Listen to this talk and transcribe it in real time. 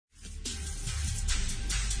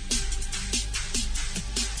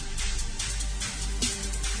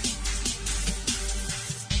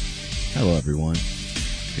Hello, everyone.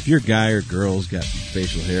 If your guy or girl's got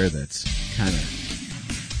facial hair that's kind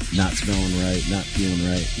of not smelling right, not feeling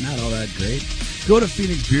right, not all that great, go to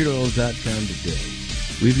PhoenixBeardOils.com today.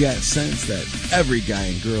 We've got scents that every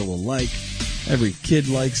guy and girl will like. Every kid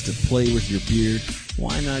likes to play with your beard.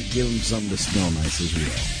 Why not give them something to smell nice as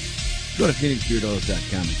well? Go to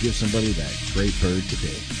PhoenixBeardOils.com and give somebody that great bird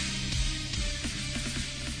today.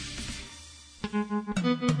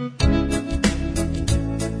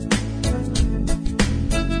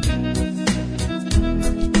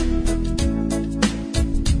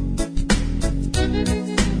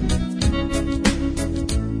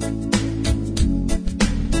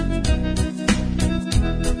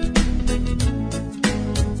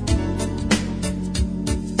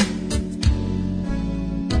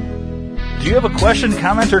 Do you have a question,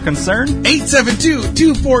 comment, or concern?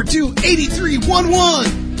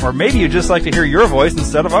 872-242-8311. Or maybe you'd just like to hear your voice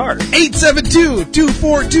instead of ours.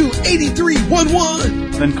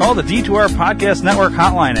 872-242-8311. Then call the D2R Podcast Network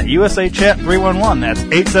hotline at USA Chat 311. That's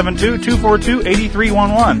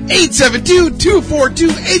 872-242-8311.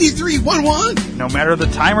 872-242-8311. No matter the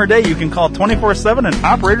time or day, you can call 24/7 and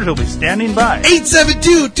operators will be standing by.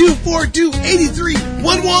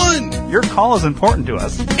 872-242-8311. Your call is important to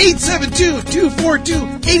us.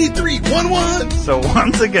 872-242-8311. So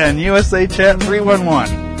once again, USA Chat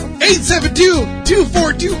 311.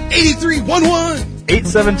 872-242-8311.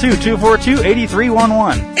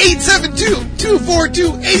 872-242-8311.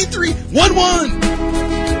 872-242-8311.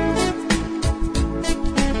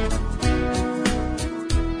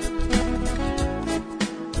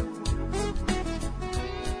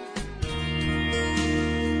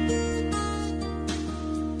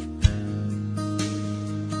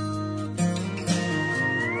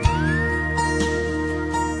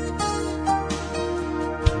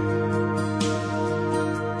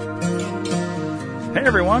 Hey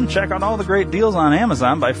everyone, check out all the great deals on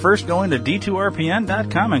Amazon by first going to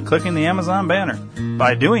D2RPN.com and clicking the Amazon banner.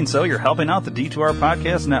 By doing so, you're helping out the D2R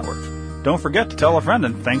Podcast Network. Don't forget to tell a friend,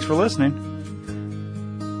 and thanks for listening.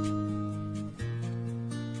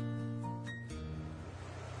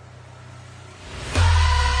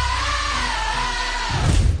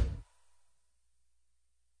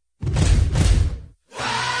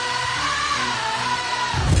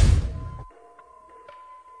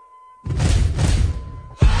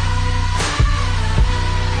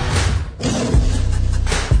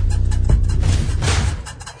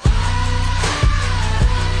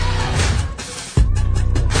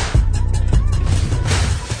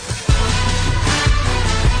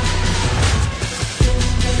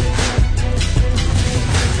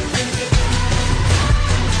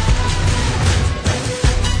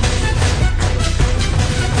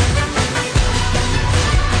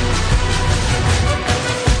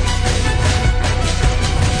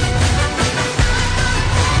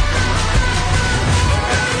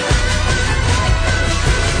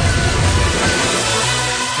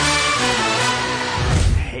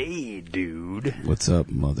 What's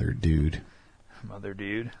up, mother dude? Mother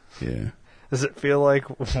dude. Yeah. Does it feel like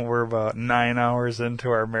we're about 9 hours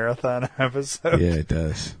into our marathon episode? Yeah, it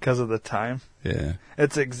does. Because of the time? Yeah.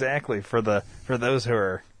 It's exactly, for those who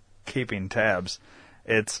are keeping tabs,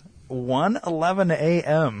 it's 1:11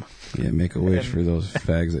 a.m. Yeah, make a wish for those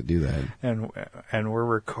fags that do that. And we're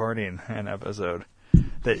recording an episode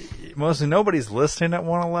that mostly nobody's listening at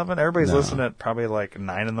 1:11. Everybody's listening at probably like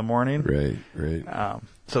 9 in the morning. Right, right.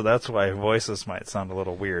 So that's why voices might sound a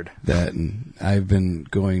little weird. That, and I've been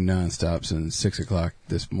going nonstop since 6 o'clock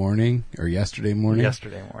this morning, or yesterday morning.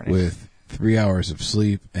 With 3 hours of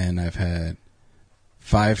sleep, and I've had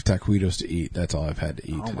 5 taquitos to eat. That's all I've had to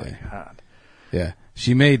eat today. Oh my God. Yeah.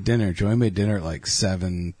 She made dinner. Joy made dinner at like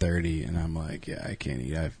 7:30, and I'm like, yeah, I can't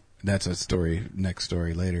eat. That's a story, next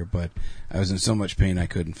story later, but I was in so much pain I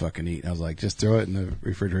couldn't fucking eat. I was like, just throw it in the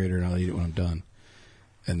refrigerator and I'll eat it when I'm done.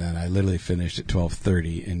 And then I literally finished at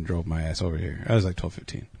 12:30 and drove my ass over here. I was like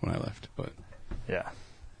 12:15 when I left, but yeah.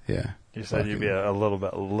 You said you'd be a little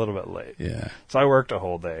bit late. Yeah. So I worked a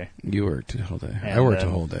whole day. You worked a whole day. I worked a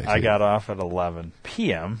whole day. I got off at 11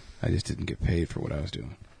 p.m. I just didn't get paid for what I was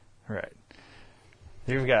doing. Right.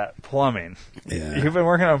 You've got plumbing. Yeah. You've been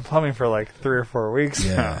working on plumbing for like 3 or 4 weeks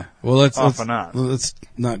now. Well, let's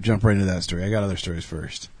not jump right into that story. I got other stories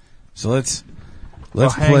first. So let's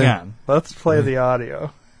hang on. Let's play the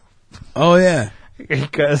audio. Oh yeah.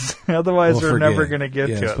 Because otherwise we're never going to get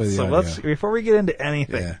to it. So before we get into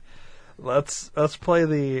anything, let's play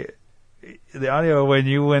the audio when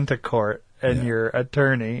you went to court and your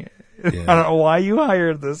attorney. I don't know why you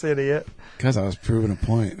hired this idiot. Because I was proving a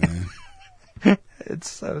point, man. It's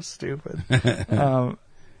so stupid.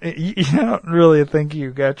 You don't really think you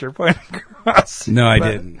got your point across. No, I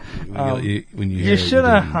didn't. When you should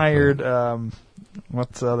have hired,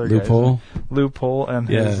 what's the other guy? Loophole and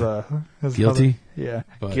his Guilty?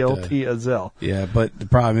 Guilty Azell. Yeah, but the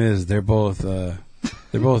problem is they've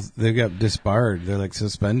got disbarred. They're like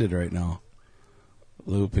suspended right now.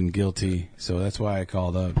 Loop and Guilty. So that's why I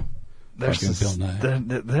called up. Bill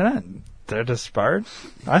Nye. They're disbarred?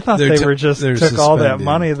 I thought they took suspended. All that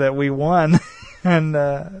money that we won. And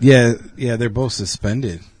yeah, they're both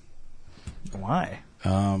suspended. Why?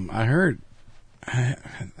 I heard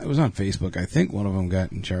it was on Facebook. I think one of them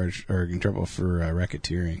got in trouble for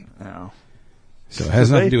racketeering. Oh, so it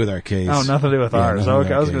has nothing to do with our case. Oh, nothing to do with ours.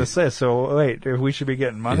 Okay, I was going to say. So wait, we should be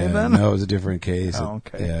getting money then? No, it was a different case. Oh,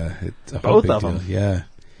 okay. It's a both of them. Yeah,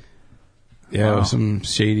 wow. It was some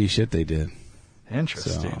shady shit they did.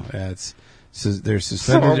 Interesting. So they're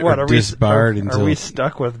suspended or disbarred until... Are we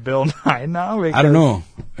stuck with Bill Nye now? I don't know.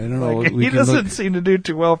 He doesn't seem to do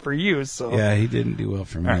too well for you. So yeah, he didn't do well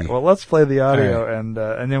for me. All right, well, let's play the audio, right. and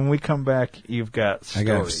then when we come back, you've got stories.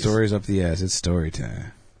 I got stories up the ass. It's story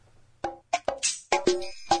time.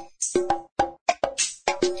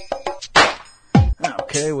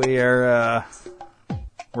 Okay, we're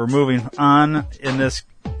moving on in this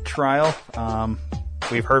trial.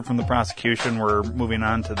 We've heard from the prosecution. We're moving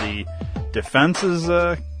on to the defense's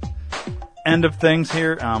end of things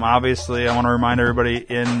here. Obviously, I want to remind everybody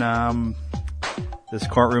in this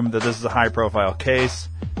courtroom that this is a high-profile case.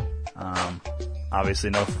 Obviously,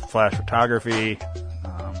 no flash photography.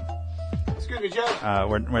 Excuse me, Judge.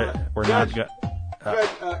 We're Judge, not. Judge,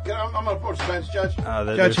 I'm going to approach the bench, Judge.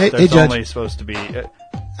 Judge, there's Judge. only supposed to be.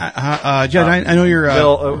 Judge, I know you're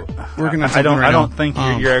Bill, working on I something don't think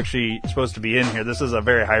you're actually supposed to be in here. This is a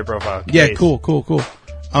very high-profile case. Yeah, cool.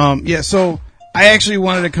 So I actually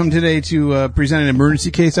wanted to come today to present an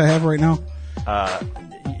emergency case I have right now.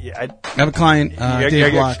 I have a client,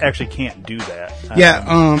 Dave Block. Actually can't do that.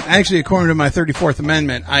 Actually, according to my 34th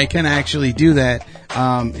Amendment, I can actually do that.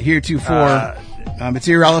 Heretofore, it's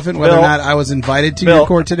irrelevant whether or not I was invited to your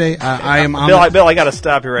court today. I am on Bill, I got to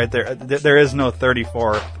stop you right there. There is no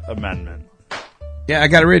 34th Amendment. Yeah, I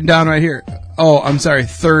got it written down right here. Oh, I'm sorry,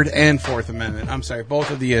 3rd and 4th Amendment. I'm sorry,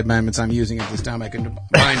 both of the amendments I'm using at this time. I can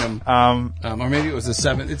combine them. Or maybe it was the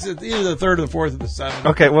 7th. It's either the 3rd or the 4th or the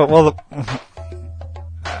 7th. Okay, well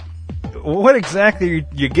what exactly are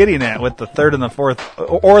you getting at with the 3rd and the 4th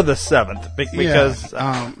or the 7th? Because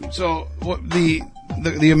so what the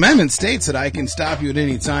amendment states that I can stop you at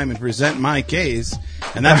any time and present my case,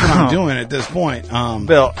 and that's what I'm doing at this point.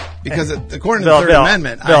 Bill, because according to the 3rd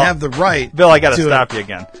Amendment, I have the right. Bill, I got to stop you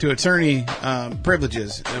again. To attorney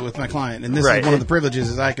privileges with my client, and this is one of the privileges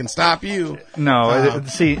is I can stop you. No,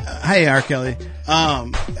 see, hey, R. Kelly.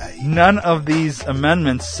 None of these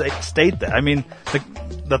amendments state that. I mean,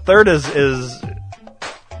 the 3rd is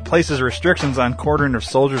places restrictions on quartering of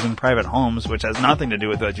soldiers in private homes, which has nothing to do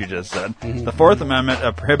with what you just said. Mm-hmm. The 4th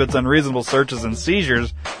Amendment prohibits unreasonable searches and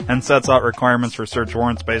seizures and sets out requirements for search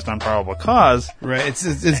warrants based on probable cause. Right. It's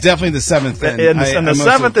definitely the 7th. And the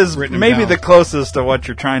 7th is maybe the closest to what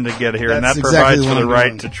you're trying to get here, and that provides for the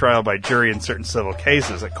right to trial by jury in certain civil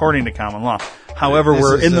cases, according to common law. However,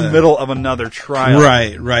 we're in the middle of another trial.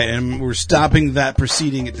 Right, and we're stopping that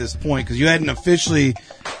proceeding at this point because you hadn't officially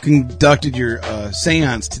conducted your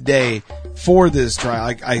seance today for this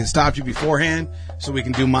trial. I stopped you beforehand so we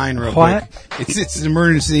can do mine real quick. It's an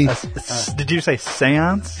emergency. Did you say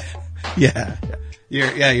seance? Yeah.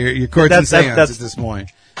 Your court's in seance at this point.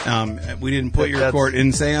 We didn't put your court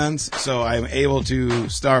in seance, so I'm able to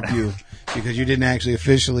stop you because you didn't actually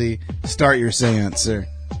officially start your seance, sir.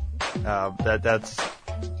 That's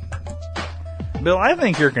Bill, I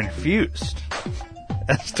think you're confused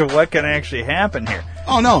as to what can actually happen here.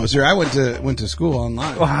 Oh no, sir! I went to school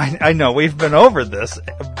online. Well, I know we've been over this,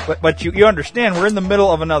 but you understand we're in the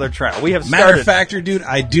middle of another trial. We have started. Matter of fact, dude,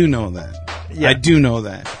 I do know that. Yeah. I do know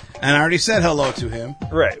that, and I already said hello to him.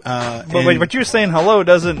 Right. But you saying hello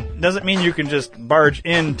doesn't mean you can just barge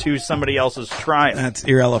into somebody else's trial. That's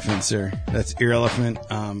irrelevant, sir. That's irrelevant.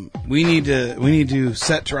 We need to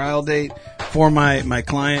set trial date for my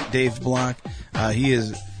client, Dave Block. He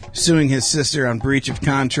is suing his sister on breach of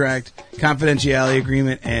contract, confidentiality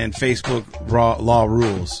agreement, and Facebook law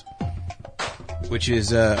rules, which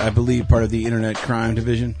is, I believe, part of the Internet Crime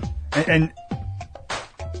Division. And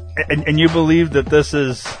you believe that this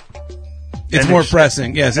is... It's more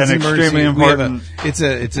pressing. Yes, it's extremely important. It's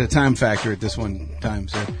a time factor at this one time,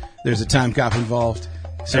 sir. There's a time cop involved,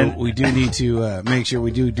 so we do need to make sure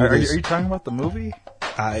we do this. Are you talking about the movie?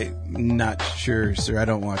 I'm not sure, sir. I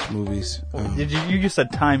don't watch movies. You just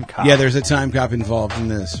said time cop. Yeah, there's a time cop involved in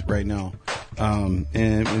this right now.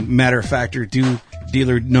 And matter of fact, deal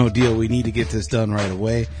or no deal, we need to get this done right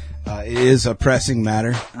away. It is a pressing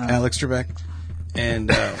matter, Alex Trebek,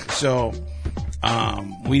 and so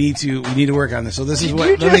we need to work on this. So this is what.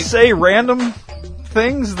 Did you just say random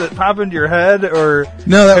things that pop into your head, or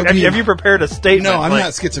no? That would have you prepared a statement? No, I'm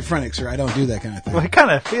not schizophrenic, sir. I don't do that kind of thing. Well, it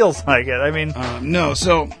kind of feels like it. I mean, no.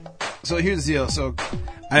 So here's the deal. So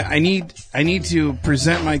I need to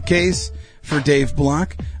present my case for Dave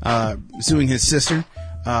Block, suing his sister.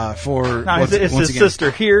 For now, is his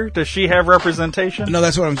sister here? Does she have representation? No,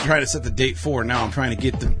 that's what I'm trying to set the date for. Now I'm trying to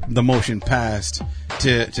get the motion passed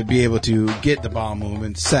to be able to get the bowel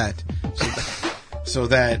movement set, so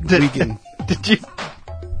that we can.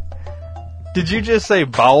 Did you just say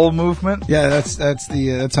bowel movement? Yeah,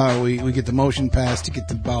 that's how we get the motion passed to get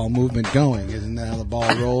the bowel movement going. Isn't that how the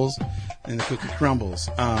ball rolls and the cookie crumbles?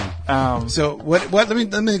 So what? Let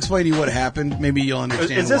me explain to you what happened. Maybe you'll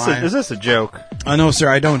understand. Is this a joke? No, sir.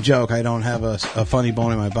 I don't joke. I don't have a funny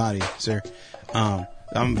bone in my body, sir.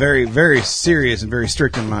 I'm very, very serious and very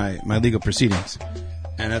strict in my legal proceedings,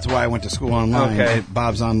 and that's why I went to school online at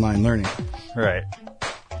Bob's Online Learning. Right.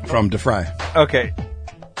 From DeFry. Okay.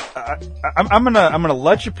 I'm gonna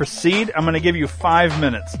let you proceed. I'm gonna give you 5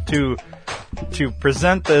 minutes to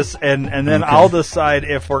present this, and then I'll decide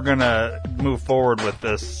if we're gonna move forward with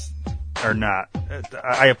this or not.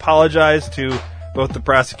 I apologize to both the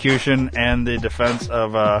prosecution and the defense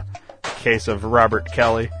of the case of Robert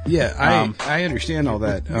Kelly. Yeah, I understand all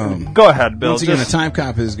that. Go ahead, Bill. Once again, the time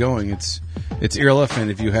cop is going. It's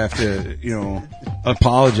irrelevant if you have to,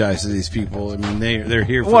 apologize to these people. I mean, they're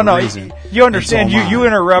here for a reason. You understand? You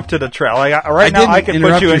interrupted a trial. Right now, I can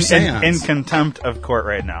put you in contempt of court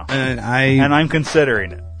right now, and I'm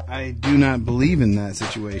considering it. I do not believe in that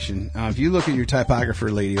situation. If you look at your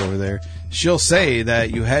typographer lady over there, she'll say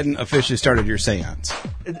that you hadn't officially started your seance.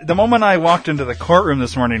 The moment I walked into the courtroom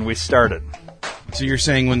this morning, we started. So you're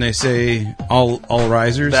saying when they say all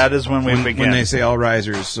risers? That is when we begin. When they say all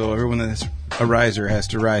risers, so everyone that's a riser has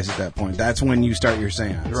to rise at that point. That's when you start your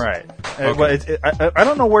seance. Right. Okay. I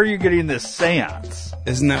don't know where you're getting this seance.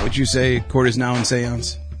 Isn't that what you say? Court is now in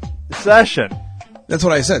seance? Session. That's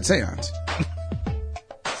what I said, seance.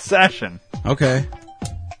 Session. Okay.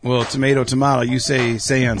 Well, tomato, you say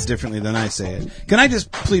seance differently than I say it. Can I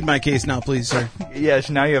just plead my case now, please, sir? Yes,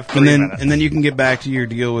 now you have 3 minutes. And then you can get back to your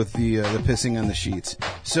deal with the pissing on the sheets.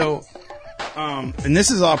 So, and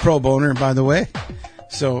this is all pro boner, by the way.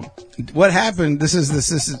 So, what happened, this is the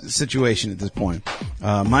situation at this point.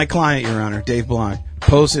 My client, Your Honor, Dave Block,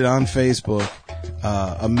 posted on Facebook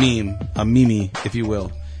a meme, if you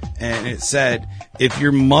will. And it said, if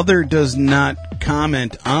your mother does not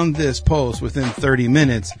comment on this post within 30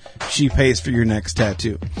 minutes, she pays for your next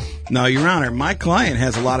tattoo. Now, Your Honor, my client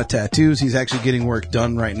has a lot of tattoos. He's actually getting work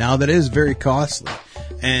done right now that is very costly.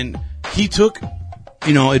 And he took,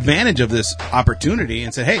 advantage of this opportunity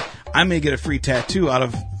and said, hey, I may get a free tattoo out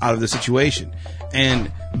of the situation.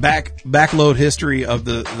 And backload history of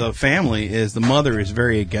the family is the mother is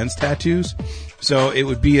very against tattoos. So it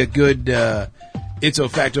would be a good, ipso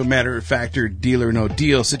facto, matter of fact, deal or no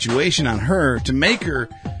deal situation on her to make her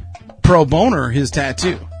pro boner his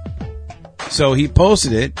tattoo. So he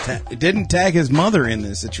posted it, didn't tag his mother in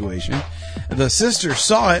this situation. The sister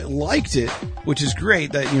saw it, liked it, which is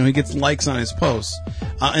great that, he gets likes on his posts.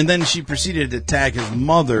 And then she proceeded to tag his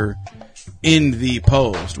mother in the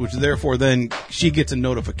post, which therefore then she gets a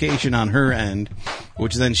notification on her end,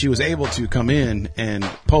 which then she was able to come in and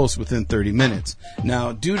post within 30 minutes.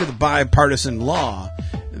 Now, due to the bipartisan law,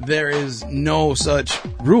 there is no such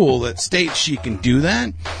rule that states she can do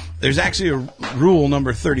that. There's actually a rule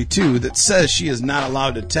number 32 that says she is not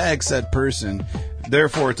allowed to tag said person.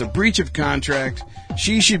 Therefore, it's a breach of contract.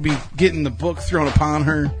 She should be getting the book thrown upon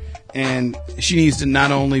her, and she needs to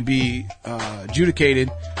not only be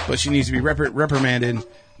adjudicated, but she needs to be reprimanded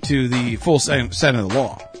to the full extent of the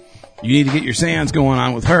law. You need to get your seance going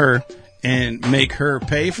on with her and make her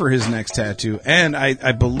pay for his next tattoo. And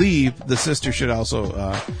I believe the sister should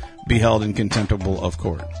also be held in contemptible of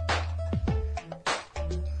court.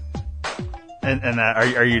 And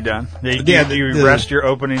are you done? Do you rest your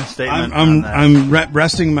opening statement? I'm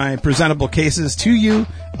resting my presentable cases to you.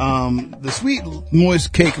 The sweet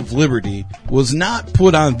moist cake of liberty was not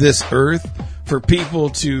put on this earth for people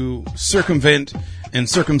to circumvent and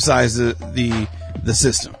circumcise the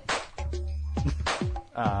system.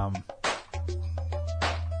 I'm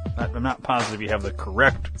not positive you have the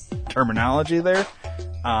correct terminology there,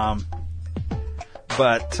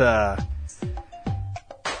 but.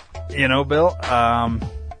 Bill,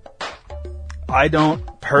 I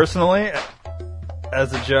don't personally,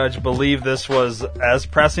 as a judge, believe this was as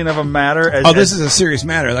pressing of a matter as... Oh, this is a serious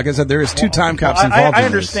matter. Like I said, there is 2 time cops involved I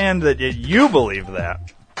understand that you believe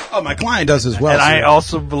that. Oh, my client does as well. And I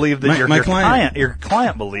also believe that your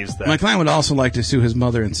client believes that. My client would also like to sue his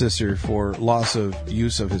mother and sister for loss of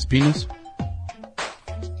use of his penis.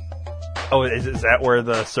 Oh, is that where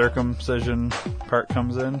the circumcision part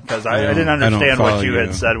comes in? Because I didn't understand what you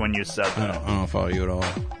had said when you said that. I don't follow you at all.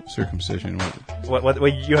 Circumcision.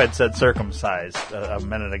 What you had said circumcised a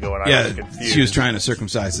minute ago, and I was confused. She was trying to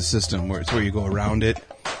circumcise the system, where it's where you go around it.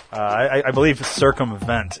 I believe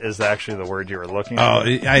circumvent is actually the word you were looking at. Oh,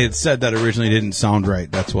 I had said that originally didn't sound right.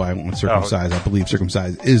 That's why I went with circumcise. I believe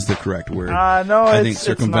circumcise is the correct word. No, I think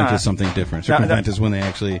circumvent is something different. Circumvent is when they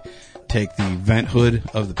actually take the vent hood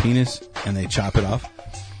of the penis and they chop it off.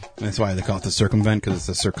 And that's why they call it the circumvent, because it's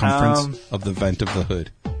the circumference of the vent of the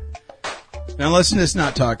hood. Now let's just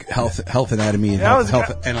not talk health anatomy and health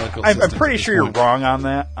analytical systems. I'm pretty sure you're wrong on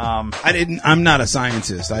that. I'm not a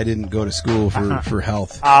scientist. I didn't go to school for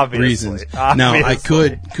health reasons. Obviously. Now I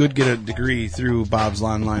could get a degree through Bob's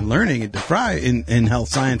Online Learning at DeFry in health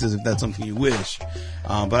sciences if that's something you wish.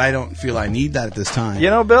 But I don't feel I need that at this time. You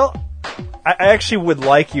know, Bill, I actually would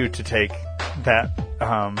like you to take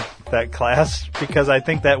that class, because I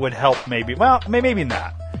think that would help. Maybe not.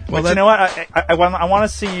 But you know what? I want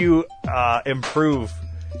to see you improve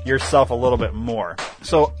yourself a little bit more.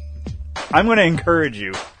 So I'm going to encourage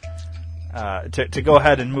you to go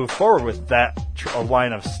ahead and move forward with that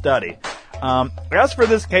line of study. As for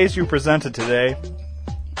this case you presented today,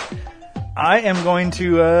 I am going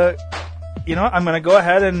to... I'm going to go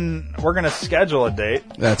ahead and we're going to schedule a date.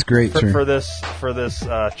 That's great, for this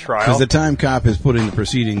trial. Because the time cop is putting the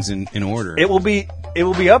proceedings in order. It will be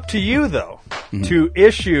up to you, though, to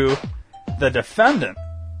issue the defendant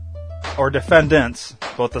or defendants,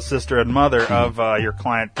 both the sister and mother of your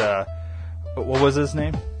client. What was his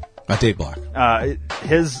name? Dave Block.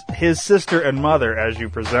 His sister and mother, as you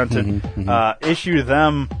presented, issue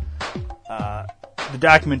them the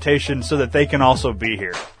documentation so that they can also be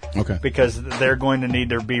here. Okay. Because they're going to need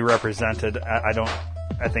to be represented. I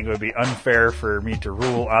think it would be unfair for me to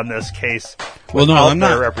rule on this case. Well, no, I'm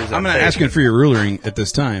not asking for your ruling at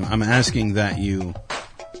this time. I'm asking that you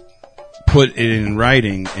put it in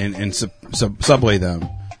writing and subway them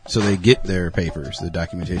so they get their papers, the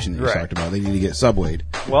documentation that you talked about. They need to get subwayed.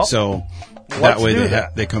 Well, so that way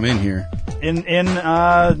they come in here.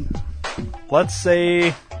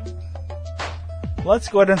 Let's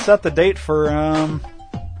go ahead and set the date for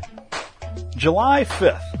July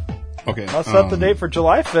 5th. Okay. Let's set the date for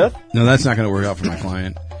July 5th. No, that's not going to work out for my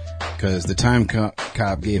client, because the time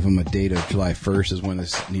cop gave him a date of July 1st is when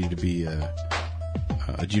this needed to be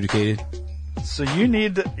adjudicated. So you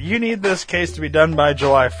need this case to be done by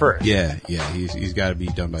July 1st. Yeah, he's got to be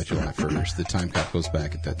done by July 1st. The time cop goes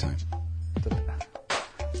back at that time.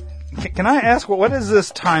 Can I ask, what is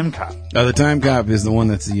this time cop? The time cop is the one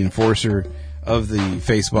that's the enforcer of the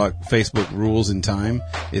Facebook rules and time.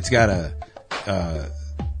 It's got a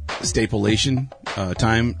stipulation,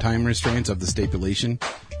 time restraints of the stipulation.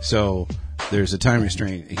 So there's a time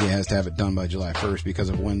restraint. He has to have it done by July 1st because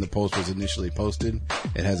of when the post was initially posted.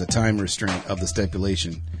 It has a time restraint of the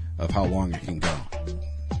stipulation of how long it can go.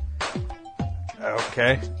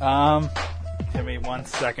 Okay. Give me 1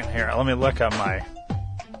 second here. Let me look at my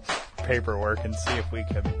paperwork and see if we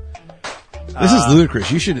can. This is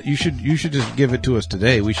ludicrous. You should just give it to us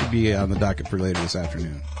today. We should be on the docket for later this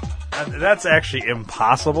afternoon. That's actually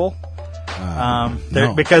impossible.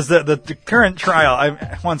 No. Because the current trial,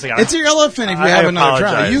 once again, it's irrelevant if we have another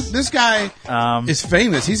trial. This guy is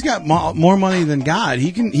famous. He's got more money than God.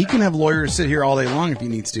 He can have lawyers sit here all day long if he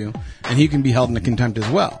needs to, and he can be held into contempt as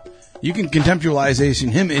well. You can contemptualization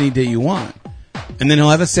him any day you want, and then he'll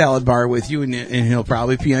have a salad bar with you, and he'll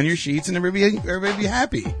probably pee on your sheets, and everybody be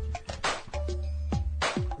happy.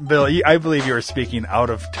 Bill, I believe you are speaking out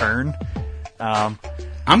of turn.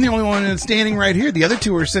 I'm the only one that's standing right here. The other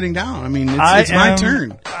two are sitting down. I mean, it's my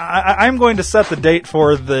turn. I'm going to set the date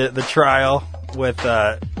for the trial with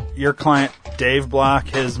your client, Dave Block,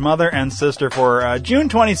 his mother and sister, for June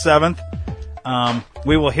 27th.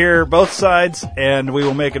 We will hear both sides, and we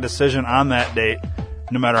will make a decision on that date.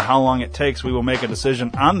 No matter how long it takes, we will make a decision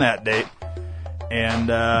on that date. And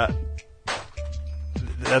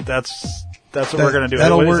that's what we're going to do.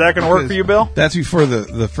 Is that going to work for you, Bill? That's before the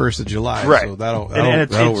 1st of July. Right. So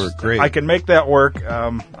that'll work great. I can make that work.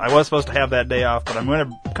 I was supposed to have that day off, but I'm going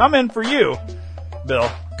to come in for you, Bill.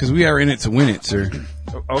 Because we are in it to win it, sir.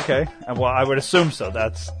 Okay. Well, I would assume so.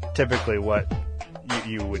 That's typically what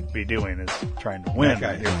you would be doing, is trying to win. That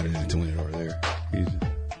guy's not in it to win it over there.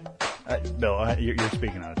 Bill, you're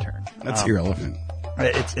speaking out of turn. That's irrelevant.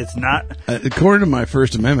 It's not. According to my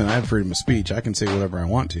First Amendment, I have freedom of speech. I can say whatever I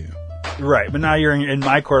want to. Right, but now you're in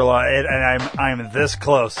my court of law, and I'm this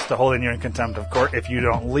close to holding you in contempt of court if you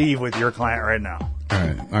don't leave with your client right now. All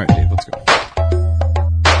right, Dave, let's go.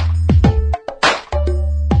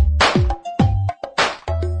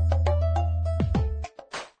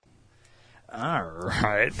 All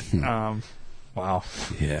right. Wow.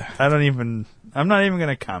 Yeah. I'm not even going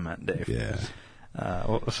to comment, Dave. Yeah.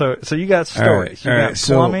 So you got stories. All right. You got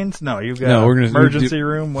plumbings? No, you got emergency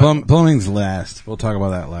room? Plumbing's last. We'll talk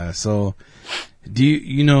about that last. So, do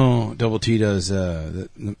you know Double T does the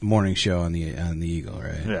morning show on the Eagle,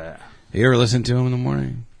 right? Yeah. You ever listen to him in the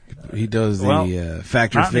morning? He does the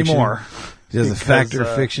Fact or Fiction. Not anymore. He does the Fact or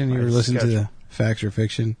Fiction. You ever listen to the Fact or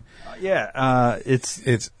Fiction? Yeah. It's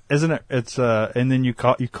isn't it? It's and then you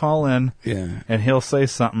call in. Yeah. And he'll say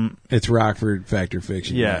something. It's Rockford Fact or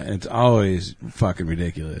Fiction. Yeah. And it's always fucking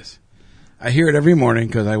ridiculous. I hear it every morning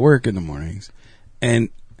because I work in the mornings. And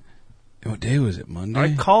what day was it? Monday?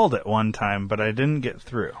 I called it one time, but I didn't get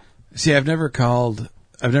through. See, I've never called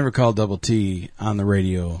Double T on the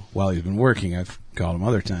radio while he's been working. I've called him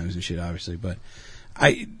other times and shit, obviously, but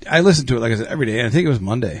I listen to it, like I said, every day. And I think it was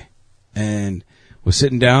Monday, and was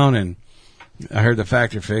sitting down and I heard the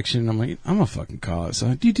Fact or Fiction. I'm like, I'm gonna fucking call it. So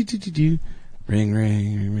ring,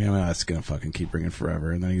 ring. Well, that's gonna fucking keep ringing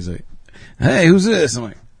forever. And then he's like, "Hey, who's this?" I'm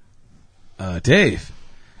like, "Dave."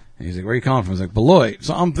 And he's like, "Where are you calling from?" I was like, "Beloit."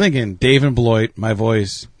 So I'm thinking Dave and Beloit. My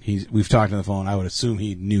voice. We've talked on the phone. I would assume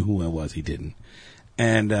he knew who I was. He didn't.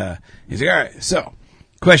 And he's like, "All right. So,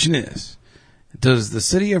 question is, does the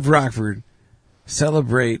city of Rockford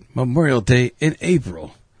celebrate Memorial Day in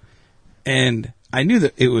April?" And I knew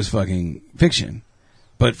that it was fucking fiction,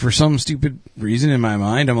 but for some stupid reason in my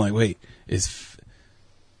mind, I'm like, wait, is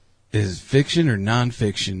fiction or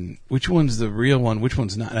nonfiction? Which one's the real one? Which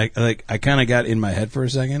one's not? I kind of got in my head for a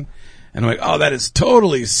second, and I'm like, oh, that is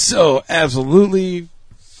totally so absolutely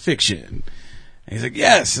fiction. And he's like,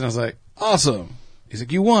 yes, and I was like, awesome. He's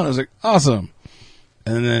like, you won. I was like, awesome.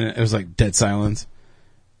 And then it was like dead silence,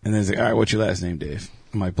 and then he's like, all right, what's your last name, Dave?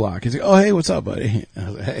 I'm like, Block. He's like, oh, hey, what's up, buddy? And I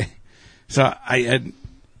was like, hey. So I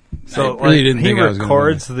really didn't think I was going to. He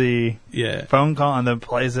records the phone call and then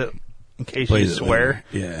plays it in case you swear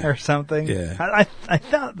or something. Yeah. I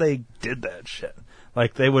thought they did that shit.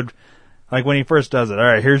 Like they would, like when he first does it. All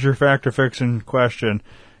right, here's your Fact or Fiction question,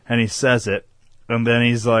 and he says it, and then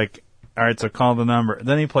he's like, all right, so call the number.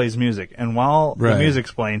 Then he plays music, and while the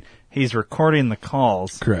music's playing, he's recording the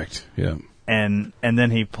calls. Correct. Yeah. And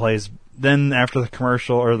then he plays. Then after the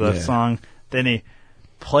commercial or the song, then he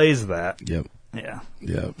plays that. Yep. Yeah.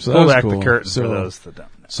 Yep. So pull back the curtain for those that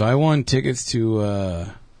don't know. So I won tickets to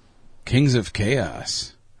Kings of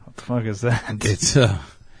Chaos. What the fuck is that? It's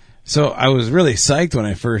so I was really psyched when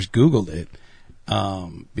I first Googled it.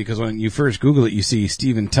 Because when you first Google it, you see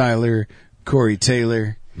Steven Tyler, Corey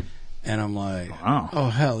Taylor, and I'm like, wow. Oh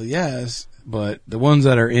hell yes. But the ones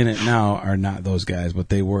that are in it now are not those guys, but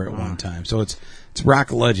they were at one time. So it's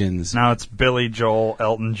rock legends. Now it's Billy Joel,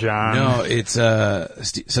 Elton John. No, it's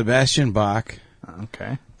Sebastian Bach.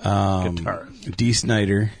 Okay. Guitarist. Dee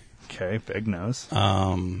Snider. Okay, big nose.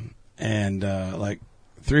 And like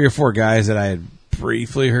 3 or 4 guys that I had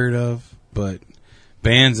briefly heard of, but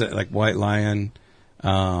bands that like White Lion,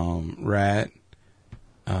 Rat,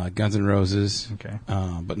 Guns N' Roses. Okay.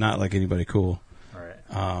 But not like anybody cool. All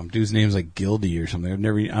right. Dude's name's like Gildy or something. I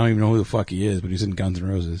don't even know who the fuck he is, but he's in Guns N'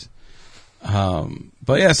 Roses.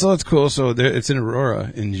 But yeah, so it's cool. So it's in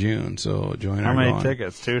Aurora in June. So join our. How many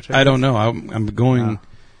tickets? 2 tickets? I don't know. I'm going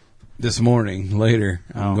this morning. Later,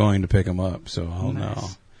 I'm going to pick them up. So I'll know.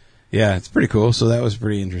 Yeah, it's pretty cool. So that was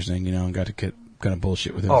pretty interesting. You know, and got to get kind of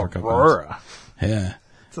bullshit with him for a couple Aurora. months. Yeah.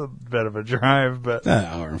 It's a bit of a drive, but an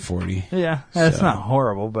hour and 40. Yeah, it's not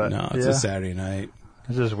horrible, but no, it's a Saturday night.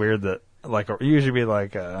 It's just weird that like it usually be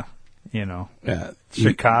like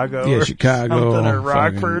Chicago. Yeah, Chicago or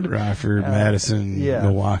Rockford, Madison,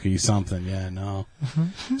 Milwaukee, something. Yeah, no.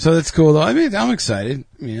 So that's cool though. I mean, I'm excited.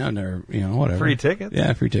 I mean, I've never, whatever. Free tickets.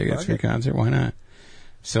 Yeah, free tickets, free concert. Why not?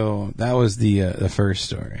 So that was the first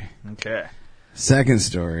story. Okay. Second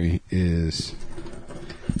story is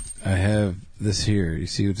I have this here. You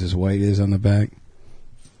see what this white is on the back?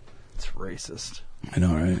 It's racist. I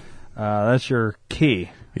know, right? That's your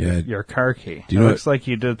key. Yeah, your car key. Do you know looks like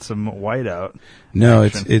you did some whiteout. No,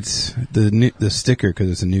 action. it's the sticker because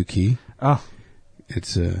it's a new key. Oh,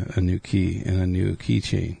 it's a new key and a new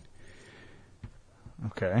keychain.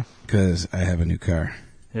 Okay. Because I have a new car.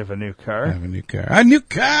 You have a new car? I have a new car. A new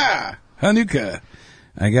car! Hanukkah!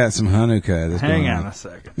 I got some Hanukkah. Hang on a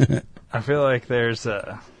second. I feel like there's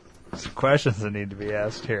some questions that need to be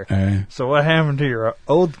asked here. All right. So what happened to your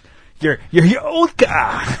old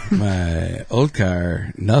car? My old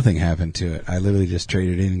car, nothing happened to it. I literally just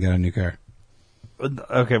traded in and got a new car.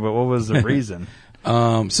 Okay, but what was the reason?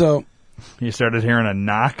 So you started hearing a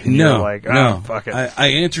knock and you're like, no. Fuck it. I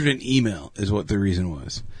answered an email is what the reason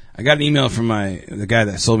was. I got an email from the guy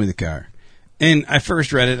that sold me the car. And I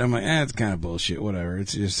first read it. I'm like, it's kind of bullshit. Whatever.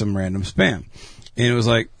 It's just some random spam. And it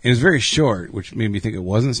was very short, which made me think it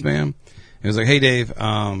wasn't spam. It was like, hey, Dave,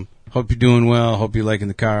 hope you're doing well. Hope you're liking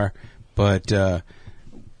the car. But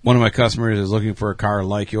one of my customers is looking for a car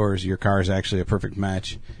like yours. Your car is actually a perfect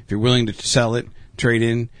match. If you're willing to sell it, trade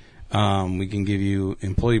in, we can give you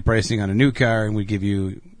employee pricing on a new car, and we give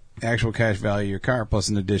you actual cash value of your car plus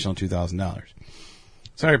an additional $2,000.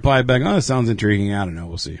 So I replied back, that sounds intriguing. I don't know.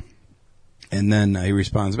 We'll see. And then he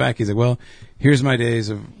responds back. He's like, well, here's my days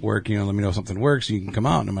of work. Let me know if something works. You can come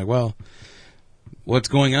out. And I'm like, well, what's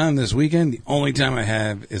going on this weekend? The only time I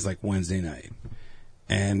have is like Wednesday night.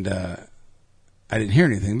 And I didn't hear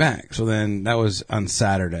anything back. So then that was on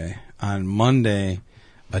Saturday. On Monday,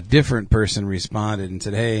 a different person responded and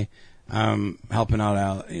said, hey, I'm helping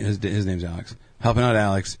out his name's Alex. Helping out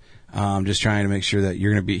Alex. Just trying to make sure that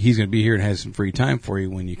he's going to be here and has some free time for you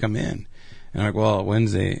when you come in. And I'm like, well,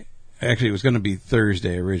 Wednesday. Actually, it was going to be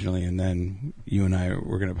Thursday originally, and then you and I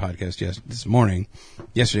were going to podcast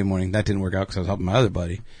yesterday morning. That didn't work out because I was helping my other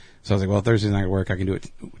buddy. So I was like, well, Thursday's not going to work. I can do it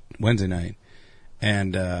Wednesday night.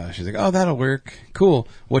 And she's like, oh, that'll work. Cool.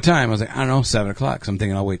 What time? I was like, I don't know, 7 o'clock. So I'm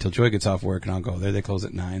thinking I'll wait till Joy gets off work, and I'll go there. They close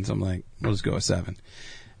at 9, so I'm like, we'll just go at 7.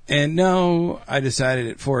 And no, I decided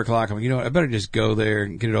at 4 o'clock, I'm like, you know what, I better just go there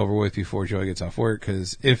and get it over with before Joy gets off work,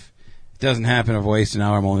 because if it doesn't happen, I've wasted an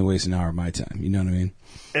hour. I'm only wasting an hour of my time. You know what I mean?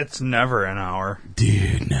 It's never an hour.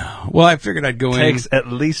 Dude, no. Well, I figured I'd go in. It takes at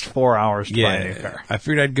least 4 hours to buy a new car. I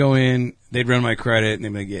figured I'd go in, they'd run my credit, and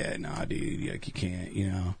they'd be like, yeah, nah, dude, like, you can't,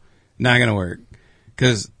 not going to work.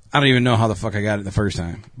 Because I don't even know how the fuck I got it the first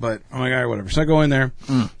time. But I'm like, all right, whatever. So I go in there,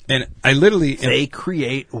 and I literally... They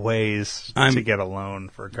create ways to get a loan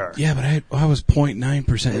for a car. Yeah, but I was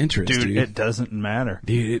 0.9% interest, dude. It doesn't matter.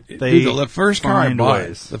 Dude, the first car I bought,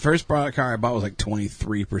 the first car I bought was like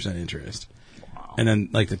 23% interest. Wow. And then,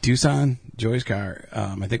 like, the Tucson, Joy's car,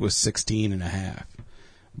 I think it was 16.5.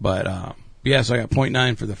 But, yeah, so I got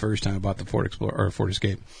 0.9 for the first time I bought the Ford Explorer, or Ford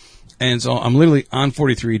Escape. And so I'm literally on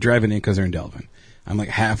 43 driving in because they're in Delavan. I'm like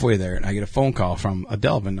halfway there, and I get a phone call from a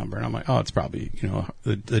Delavan number, and I'm like, oh, it's probably,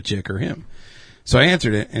 the chick or him. So I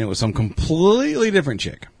answered it, and it was some completely different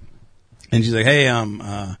chick. And she's like, hey,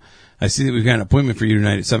 I see that we've got an appointment for you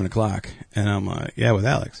tonight at 7 o'clock. And I'm like, yeah, with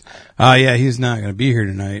Alex. Yeah, he's not going to be here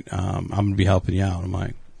tonight. I'm going to be helping you out. I'm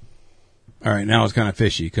like, all right, now it's kind of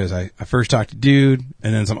fishy, because I first talked to dude,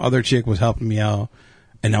 and then some other chick was helping me out,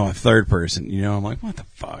 and now a third person, I'm like, what the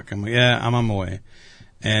fuck? I'm like, yeah, I'm on my way.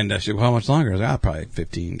 And she said, well, how much longer? I was like, probably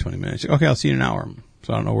 15, 20 minutes. She said, okay, I'll see you in an hour.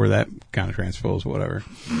 So I don't know where that kind of transposes, whatever.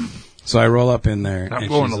 So I roll up in there. I'm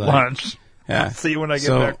going to lunch. Yeah. I'll see you when I get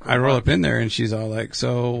back. So I roll up in there, and she's all like,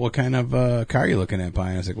 so what kind of car are you looking at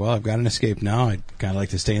buying? I was like, well, I've got an Escape now. I'd kind of like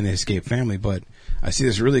to stay in the Escape family, but I see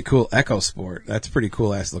this really cool EcoSport. That's a pretty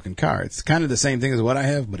cool-ass looking car. It's kind of the same thing as what I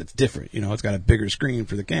have, but it's different. It's got a bigger screen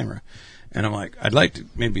for the camera. And I'm like, I'd like to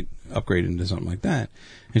maybe upgrade into something like that.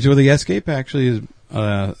 And she said, well, the Escape actually is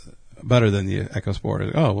better than the EcoSport. I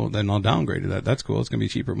was like, oh, well, then I'll downgrade to that. That's cool. It's going to be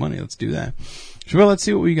cheaper money. Let's do that. She said, well, let's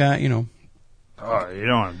see what we got, Oh, you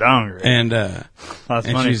don't want to downgrade. And, that's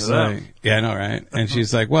and money she's for them. like, yeah, I know, right? And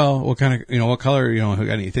she's like, well, what kind of, what color, got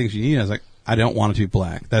any things you need? I was like, I don't want it to be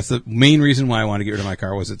black. That's the main reason why I want to get rid of my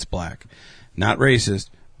car was it's black. Not racist,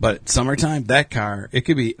 but summertime, that car, it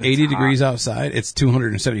could be 80 degrees outside. It's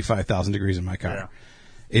 275,000 degrees in my car. Yeah.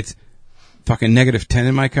 It's fucking negative 10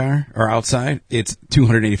 in my car or outside. It's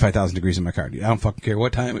 285,000 degrees in my car. Dude, I don't fucking care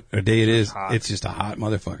what time of day it is. It's just a hot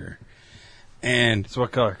motherfucker. And so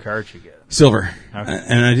what color car did you get? Silver. Okay.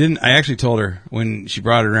 And I actually told her when she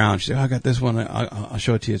brought it around, she said, oh, I got this one. I'll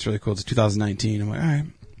show it to you. It's really cool. It's 2019. I'm like, all right.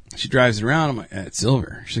 She drives it around. I'm like, it's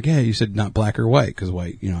silver. She's like, yeah, you said not black or white, because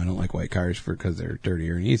white, I don't like white cars because they're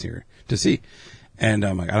dirtier and easier to see. And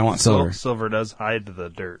I'm like, I don't want silver. Silver does hide the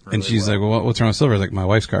dirt. Really and she's like, well, what's wrong with silver? I was like, my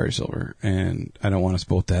wife's car is silver, and I don't want us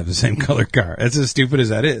both to have the same color car. That's as stupid as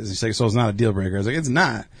that is. She's like, so it's not a deal breaker. I was like, it's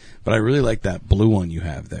not, but I really like that blue one you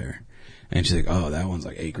have there. And she's like, oh, that one's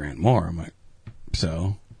like $8,000 more. I'm like,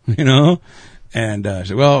 so, And she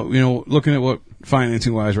said, well, looking at what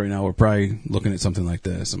financing wise right now, we're probably looking at something like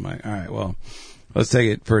this. I'm like, all right, well, let's take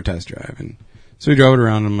it for a test drive. And so we drove it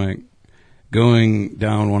around. And I'm like, going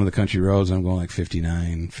down one of the country roads. And I'm going like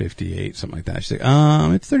 59, 58, something like that. She's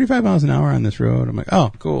like, it's 35 miles an hour on this road. I'm like,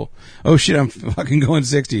 oh, cool. Oh shit, I'm fucking going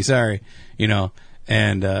 60. Sorry. You know,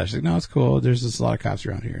 and, she's like, no, it's cool. There's just a lot of cops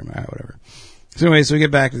around here. I'm like, all right, whatever. So anyway, so we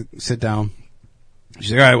get back, sit down.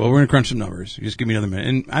 She's like, all right, well, we're going to crunch some numbers. Just give me another minute.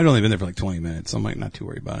 And I'd only been there for like 20 minutes, so I'm like not too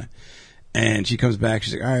worried about it. And she comes back.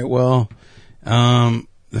 She's like, all right, well,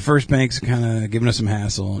 the first bank's kind of giving us some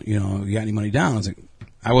hassle. You know, you got any money down? I was like,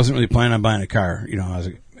 I wasn't really planning on buying a car. You know, I was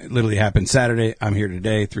like, it literally happened Saturday. I'm here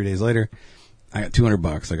today. 3 days later, I got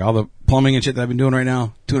 $200. Like all the plumbing and shit that I've been doing right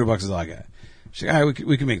now, $200 is all I got. She's like, all right,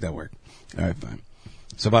 we can make that work. All right, fine.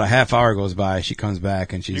 So about a half hour goes by. She comes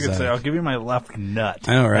back and she's like, you could say, I'll give you my left nut.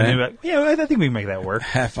 I know, right? And like, yeah, I think we can make that work.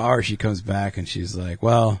 Half hour, she comes back and she's like,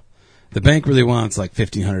 well, the bank really wants like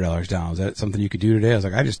 $1,500 down. Is that something you could do today? I was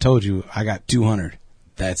like, I just told you I got $200.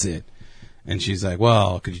 That's it. And she's like,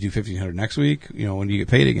 well, could you do $1,500 next week? You know, when do you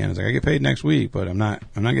get paid again? I was like, I get paid next week, but I'm not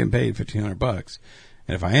getting paid $1,500.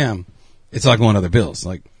 And if I am, it's like going to other bills.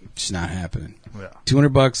 Like, it's not happening. Yeah.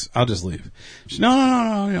 $200, I'll just leave. She's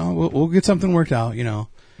no, you know, we'll get something worked out, you know,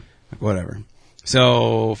 like whatever.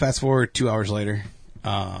 So fast forward 2 hours later,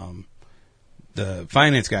 the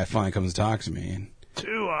finance guy finally comes to talk to me. And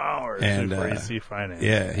 2 hours before you see finance.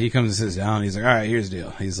 Yeah, he comes and sits down. He's like, all right, here's the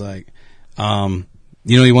deal. He's like,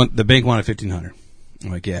 you know, the bank wanted $1,500.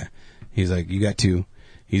 I'm like, yeah. He's like, you got two.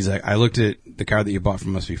 He's like, I looked at the car that you bought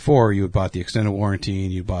from us before. You had bought the extended warranty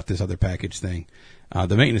and you bought this other package thing.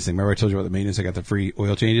 The maintenance thing. Remember I told you about the maintenance? I got the free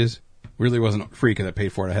oil changes. Really wasn't free because I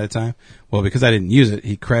paid for it ahead of time. Well, because I didn't use it,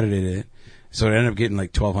 he credited it. So it ended up getting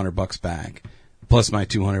like $1,200 back. Plus my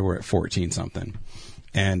 $200 were at 14 something.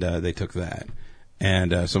 And, they took that.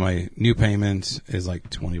 And, so my new payments is like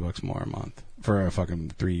 $20 more a month for a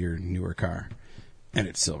fucking 3-year newer car. And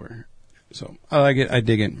it's silver. So I like it. I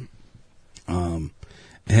dig it. And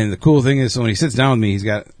the cool thing is, so when he sits down with me, he's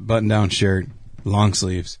got button down shirt, long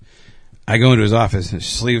sleeves. I go into his office, his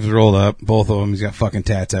sleeves rolled up, both of them. He's got fucking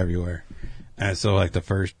tats everywhere. And so like the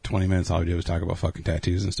first 20 minutes, all we did was talk about fucking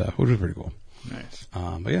tattoos and stuff, which was pretty cool. Nice.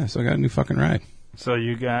 But yeah, so I got a new fucking ride. So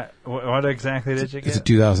you got, what exactly did you get? It's a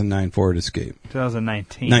 2009 Ford Escape.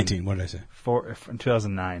 2019. 19, what did I say?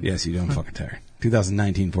 2009. Yes, you do. I'm fucking tired.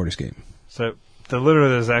 2019 Ford Escape. So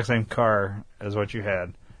literally the exact same car as what you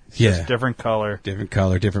had. It's just different color. Different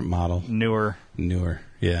color, different model. Newer.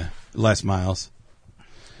 Yeah. Less miles.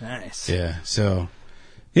 Nice. Yeah. So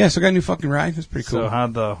I got a new fucking ride. That's pretty cool. So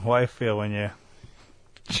how'd the wife feel when you...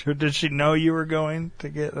 Did she know you were going to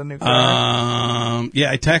get a new car?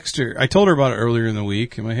 Yeah, I texted her. I told her about it earlier in the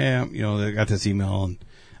week. I'm like, hey, I got this email, and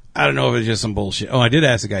I don't know if it's just some bullshit. Oh, I did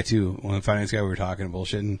ask the guy, too. When the finance guy, we were talking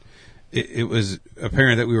bullshit, and it was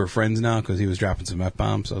apparent that we were friends now because he was dropping some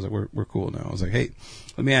F-bombs. So I was like, we're cool now. I was like, hey,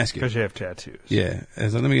 let me ask you. Because you have tattoos. Yeah. I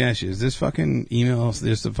was like, let me ask you, is this fucking email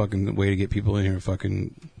just a fucking way to get people in here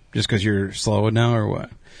fucking just because you're slow now or what?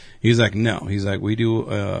 He's like, no. He's like, we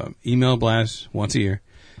do email blasts once a year.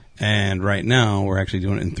 And right now, we're actually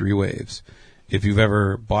doing it in 3 waves. If you've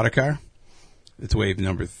ever bought a car, it's wave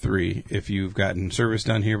number 3. If you've gotten service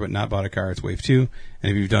done here but not bought a car, it's wave 2.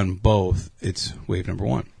 And if you've done both, it's wave number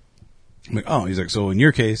 1. I'm like, oh, he's like, so in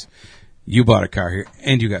your case, you bought a car here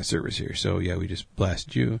and you got service here. So, yeah, we just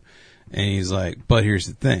blasted you. And he's like, but here's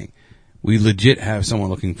the thing. We legit have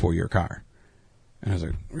someone looking for your car. And I was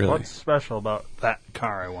like, really? What's special about that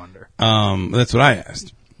car, I wonder? That's what I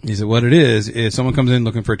asked. He said, what it is someone comes in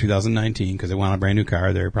looking for a 2019 because they want a brand new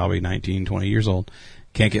car. They're probably 19, 20 years old.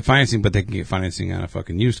 Can't get financing, but they can get financing on a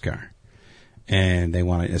fucking used car. And they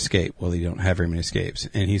want to escape. Well, they don't have very many escapes.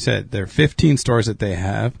 And he said there are 15 stores that they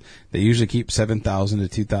have. They usually keep 7,000 to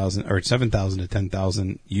 2,000 or 7,000 to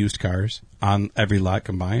 10,000 used cars on every lot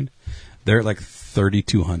combined. They're at like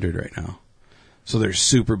 3,200 right now. So they're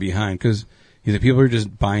super behind because people are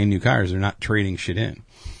just buying new cars. They're not trading shit in.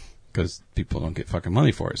 Because people don't get fucking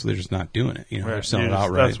money for it, so they're just not doing it. You know, they're selling it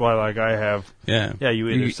outright. That's why, like, I have. Yeah. Yeah, you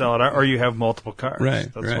either sell it out or you have multiple cars. Right.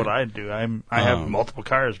 That's what I do. I have multiple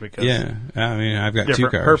cars because. Yeah. I mean, I've got 2 cars.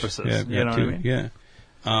 Different purposes. Yeah, you know 2, what I mean?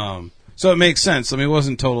 Yeah. So it makes sense. I mean, it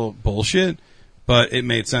wasn't total bullshit, but it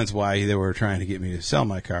made sense why they were trying to get me to sell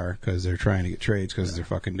my car because they're trying to get trades because they're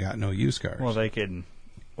fucking got no used cars. Well, they can,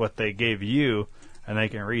 what they gave you, and they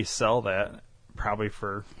can resell that probably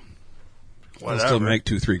for. Whatever. They'll still make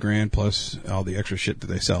 $2-3 grand plus all the extra shit that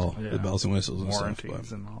they sell, the bells and whistles and warranties stuff.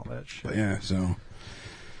 Warranties and all that shit. But yeah, so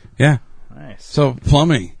yeah. Nice. So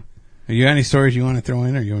plumbing. You got any stories you want to throw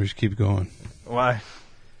in, or you want to just keep going? Why?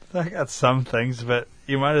 I got some things, but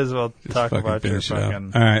you might as well talk about your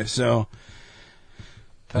fucking. All right, so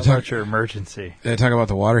talk about your emergency. Did I talk about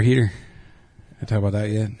the water heater? Did I talk about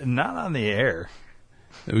that yet? Not on the air.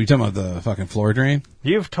 Are we talking about the fucking floor drain?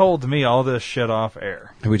 You've told me all this shit off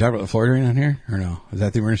air. Have we talked about the floor drain on here or no? Is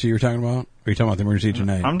that the emergency you were talking about? Or are you talking about the emergency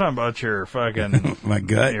tonight? I'm talking about your fucking my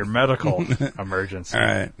gut, your medical emergency. All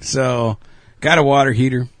right, so got a water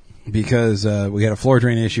heater because we had a floor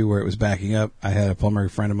drain issue where it was backing up. I had a plumber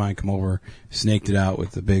friend of mine come over, snaked it out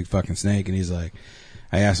with the big fucking snake, and he's like,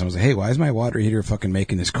 I asked him, I was like, hey, why is my water heater fucking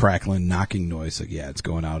making this crackling, knocking noise? Like, yeah, it's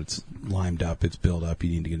going out, it's limed up, it's built up, you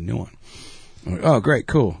need to get a new one. I'm like, oh, great,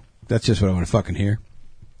 cool. That's just what I want to fucking hear.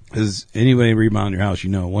 Because anybody remodel your house, you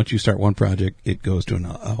know, once you start one project, it goes to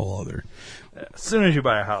a whole other. As soon as you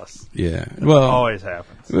buy a house. Yeah. Well, it always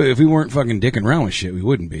happens. If we weren't fucking dicking around with shit, we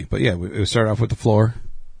wouldn't be. But yeah, it would start off with the floor,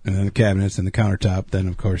 and then the cabinets, and the countertop. Then,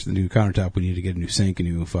 of course, the new countertop, we need to get a new sink, a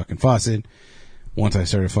new fucking faucet. Once I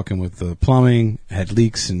started fucking with the plumbing, I had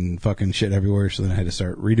leaks and fucking shit everywhere, so then I had to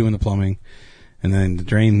start redoing the plumbing. And then the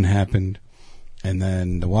drain happened, and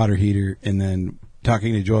then the water heater, and then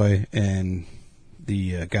talking to Joy and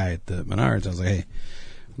the guy at the Menards, I was like, hey,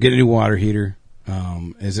 get a new water heater.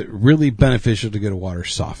 Is it really beneficial to get a water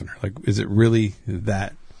softener? Like, is it really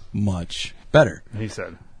that much better? He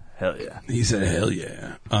said, hell yeah. He said, hell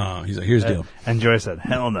yeah. He's like, here's the deal. And Joy said,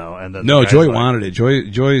 hell no. And then no, Joy wanted it.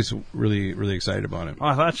 Joy's really, really excited about it. Oh,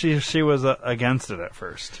 I thought she was against it at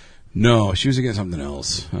first. No, she was against something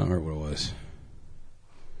else. I don't remember what it was.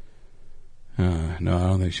 No, I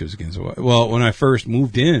don't think she was against it. Well, when I first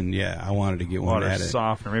moved in, yeah, I wanted to get one. Water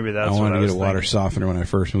softener, maybe that's I what wanted I to was get a water thinking. softener when I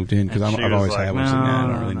first moved in because I've always had one. So, I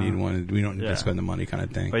don't really need one. We don't need to Yeah. spend the money, kind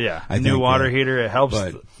of thing. But yeah, I new think, water heater, it helps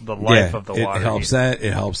the life of the water. It helps heater. that.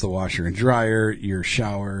 It helps the washer and dryer, your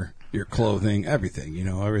shower, your clothing, everything. You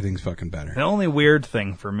know, everything's fucking better. The only weird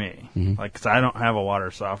thing for me, like, 'cause I don't have a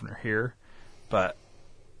water softener here, but,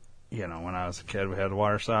 you know, when I was a kid, we had a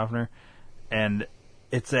water softener, and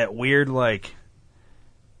it's that weird, like,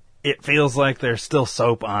 it feels like there's still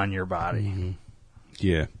soap on your body. Mm-hmm.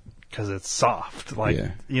 Yeah. Because it's soft. Like,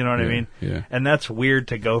 Yeah. you know what I mean? Yeah. And that's weird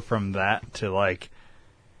to go from that to, like,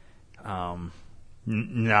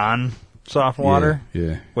 non-soft water.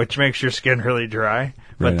 Yeah. Which makes your skin really dry.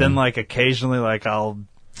 But Right then, on. like, occasionally, like, I'll...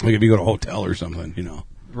 Like if you go to a hotel or something, you know.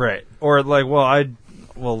 Right. Or, like, well, I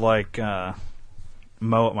will, like,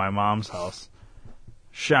 mow at my mom's house,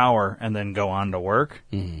 shower, and then go on to work.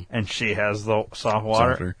 Mm-hmm. And she has the soft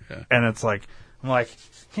water. Softer, yeah. And it's like, I'm like,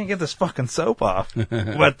 can't get this fucking soap off.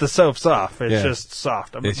 But the soap's off. It's Yeah. just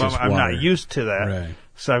soft. I'm It's just not water. used to that. Right.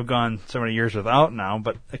 So I've gone so many years without now,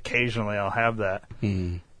 but occasionally I'll have that.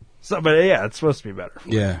 Mm-hmm. So, but yeah, it's supposed to be better.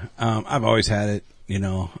 Yeah. I've always had it, you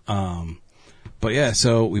know. But yeah,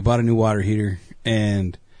 so we bought a new water heater,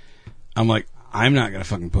 and I'm like, I'm not going to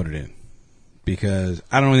fucking put it in. Because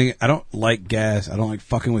I don't like gas. I don't like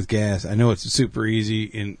fucking with gas. I know it's super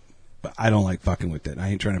easy, but I don't like fucking with it. I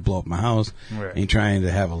ain't trying to blow up my house. Right. I ain't trying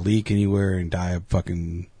to have a leak anywhere and die of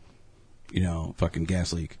fucking, fucking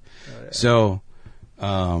gas leak. Oh, yeah. So,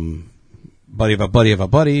 buddy of a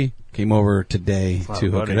buddy came over today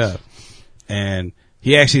to hook it up. And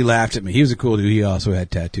he actually laughed at me. He was a cool dude. He also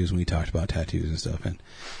had tattoos when we talked about tattoos and stuff.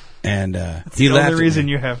 And he laughed at me. The only reason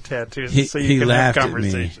you have tattoos is so you can have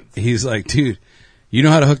conversations. He's like, dude, you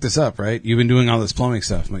know how to hook this up, right? You've been doing all this plumbing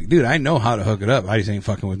stuff. I'm like, dude, I know how to hook it up. I just ain't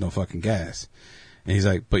fucking with no fucking gas. And he's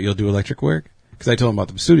like, but you'll do electric work? Because I told him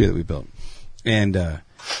about the studio that we built. And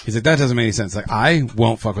he's like, that doesn't make any sense. Like, I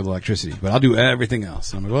won't fuck with electricity, but I'll do everything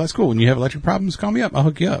else. And I'm like, well, that's cool. When you have electric problems, call me up. I'll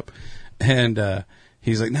hook you up. And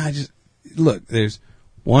he's like, nah, just look, there's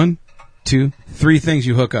 1, 2, 3 things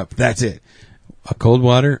you hook up. That's it. A cold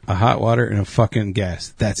water, a hot water, and a fucking gas.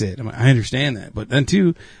 That's it. I'm like, I understand that. But then,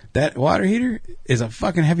 too, that water heater is a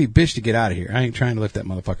fucking heavy bitch to get out of here. I ain't trying to lift that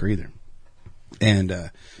motherfucker either. And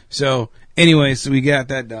so, anyway, so we got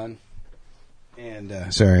that done.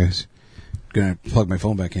 And, sorry, I was going to plug my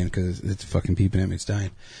phone back in because it's fucking beeping at me. It's dying.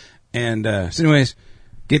 And so, anyways,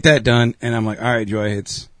 get that done. And I'm like, all right, Joy,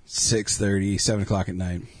 it's 6:30, 7 o'clock at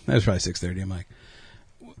night. That was probably 6:30. I'm like,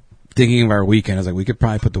 thinking of our weekend, I was like, we could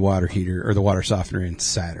probably put the water heater or the water softener in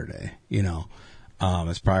Saturday, you know.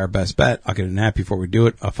 It's probably our best bet. I'll get a nap before we do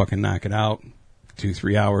it. I'll fucking knock it out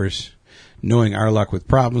 2-3 hours. Knowing our luck with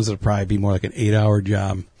problems, it'll probably be more like an 8-hour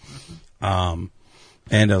job. And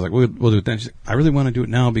I was like, we'll do it then. She's like, I really want to do it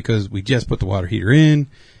now because we just put the water heater in.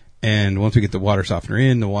 And once we get the water softener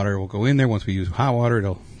in, the water will go in there. Once we use hot water,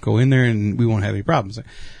 it'll go in there and we won't have any problems. Like,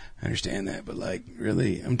 I understand that, but like,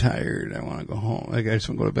 really, I'm tired. I want to go home. Like, I just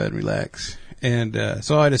want to go to bed and relax. And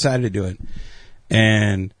so I decided to do it.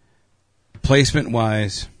 And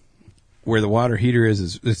placement-wise, where the water heater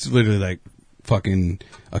is it's literally like fucking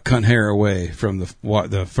a cunt hair away from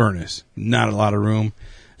the furnace. Not a lot of room.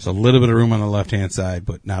 There's a little bit of room on the left-hand side,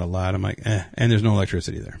 but not a lot. I'm like, and there's no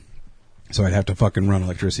electricity there. So I'd have to fucking run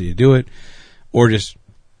electricity to do it, or just,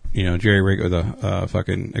 jerry rig with a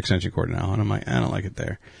fucking extension cord now. And I'm like, I don't like it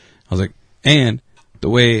there. I was like, and the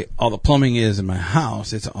way all the plumbing is in my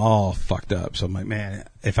house, it's all fucked up. So I'm like, man,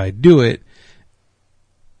 if I do it,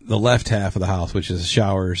 the left half of the house, which is the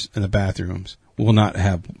showers and the bathrooms, will not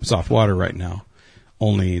have soft water right now.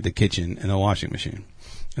 Only the kitchen and the washing machine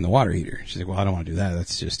and the water heater. She's like, well, I don't want to do that.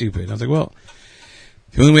 That's just stupid. I was like, well,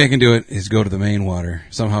 the only way I can do it is go to the main water,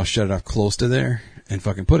 somehow shut it off close to there, and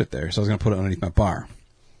fucking put it there. So I was going to put it underneath my bar.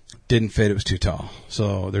 Didn't fit. It was too tall.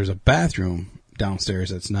 So there's a bathroom downstairs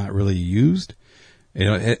that's not really used.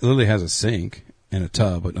 It literally has a sink and a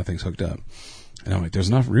tub, but nothing's hooked up. And I'm like, there's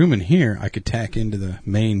enough room in here. I could tack into the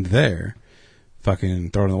main there,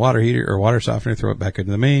 fucking throw it in the water heater or water softener, throw it back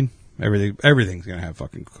into the main. Everything's going to have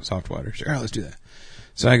fucking soft water. So, all right, let's do that.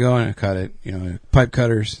 So I go and I cut it. Pipe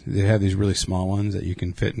cutters, they have these really small ones that you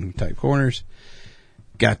can fit in tight corners.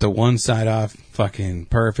 Got the one side off, fucking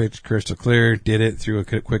perfect, crystal clear. Did it, threw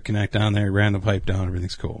a quick connect on there, ran the pipe down,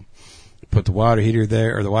 everything's cool. Put the water heater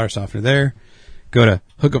there, or the water softener there. Go to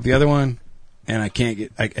hook up the other one, and I can't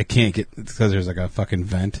get, because there's like a fucking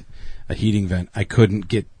vent, a heating vent. I couldn't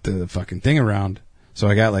get the fucking thing around, so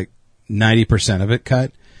I got like 90% of it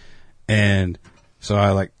cut, and so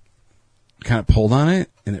I like kind of pulled on it,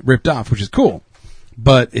 and it ripped off, which is cool,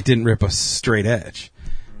 but it didn't rip a straight edge.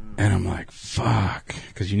 And I'm like, fuck,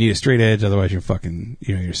 because you need a straight edge, otherwise you're fucking,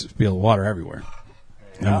 you spill water everywhere.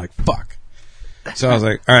 And I'm like, fuck. So I was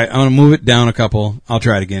like, all right, I'm going to move it down a couple. I'll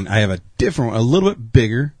try it again. I have a different, a little bit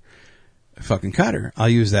bigger fucking cutter. I'll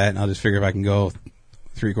use that, and I'll just figure if I can go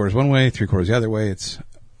 3/4 one way, 3/4 the other way, it's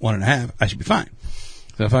 1.5. I should be fine.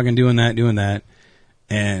 So if I can doing that,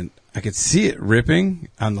 and I could see it ripping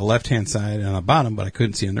on the left-hand side and on the bottom, but I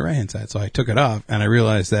couldn't see on the right-hand side. So I took it off, and I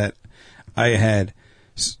realized that I had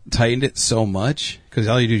tightened it so much, because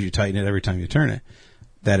all you do is you tighten it every time you turn it,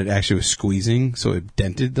 that it actually was squeezing, so it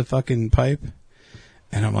dented the fucking pipe.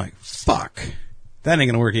 And I'm like, fuck, that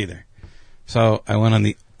ain't gonna work either. So I went on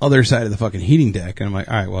the other side of the fucking heating deck, and I'm like,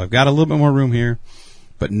 all right, well, I've got a little bit more room here,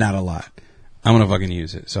 but not a lot. I'm gonna fucking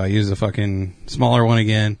use it. So I used the fucking smaller one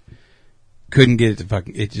again. Couldn't get it to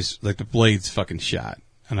fucking, it just, like the blades fucking shot,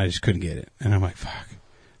 and I just couldn't get it. And I'm like, fuck.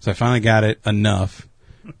 So I finally got it enough,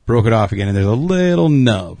 broke it off again, and there's a little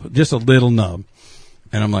nub, just a little nub.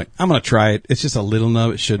 And I'm like, I'm going to try it. It's just a little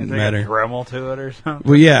nub. It shouldn't matter. A Dremel to it or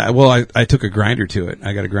something? Well, yeah. Well, I took a grinder to it.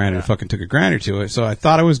 I got a grinder. Yeah. Fucking took a grinder to it. So I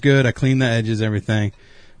thought it was good. I cleaned the edges, everything.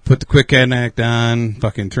 Put the quick connect on.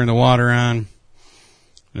 Fucking turned the water on.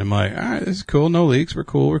 And I'm like, all right, this is cool. No leaks. We're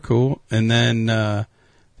cool. And then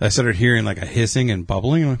I started hearing like a hissing and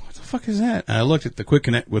bubbling. I'm like, what the fuck is that? And I looked at the quick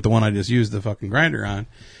connect with the one I just used the fucking grinder on.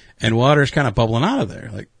 And water's kind of bubbling out of there.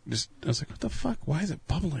 I was like, what the fuck? Why is it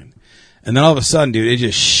bubbling? And then all of a sudden, dude, it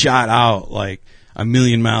just shot out like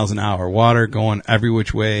 1,000,000 miles an hour. Water going every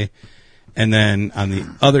which way. And then on the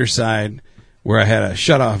other side, where I had a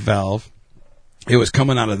shutoff valve, it was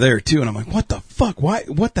coming out of there too. And I'm like, what the fuck? Why?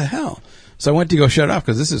 What the hell? So I went to go shut it off,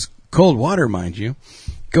 because this is cold water, mind you.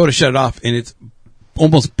 Go to shut it off, and it's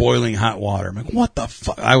almost boiling hot water. I'm like, what the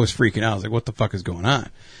fuck? I was freaking out. I was like, what the fuck is going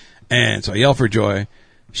on? And so I yell for Joy.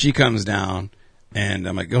 She comes down, and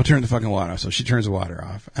I'm like, go turn the fucking water off. So she turns the water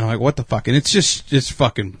off. And I'm like, what the fuck? And it's just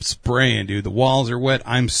fucking spraying, dude. The walls are wet.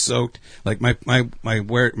 I'm soaked. Like,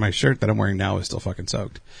 my shirt that I'm wearing now is still fucking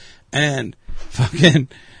soaked. And fucking,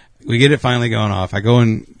 we get it finally going off. I go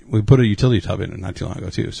and we put a utility tub in it not too long ago,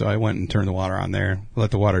 too. So I went and turned the water on there,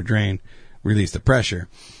 let the water drain, release the pressure.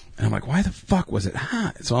 And I'm like, why the fuck was it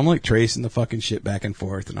hot? So I'm like tracing the fucking shit back and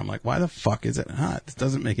forth. And I'm like, why the fuck is it hot? This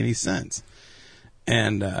doesn't make any sense.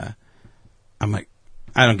 And I'm like,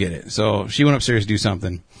 I don't get it. So she went upstairs to do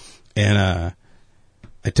something, and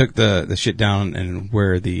I took the shit down, and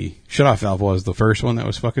where the shutoff valve was, the first one that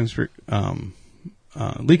was fucking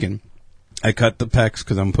leaking, I cut the PEX,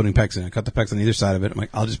 because I'm putting PEX in. I cut the PEX on either side of it. I'm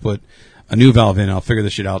like, I'll just put a new valve in. I'll figure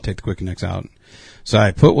this shit out, take the quick connects out. So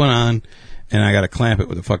I put one on, and I got to clamp it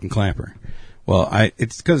with a fucking clamper. Well,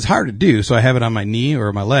 it's because it's hard to do, so I have it on my knee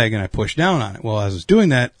or my leg, and I push down on it. Well, as I was doing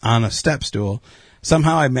that on a step stool,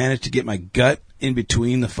 somehow I managed to get my gut in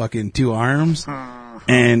between the fucking two arms,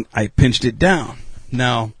 and I pinched it down.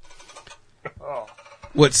 Now,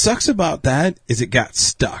 what sucks about that is it got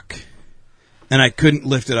stuck, and I couldn't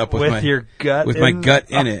lift it up with my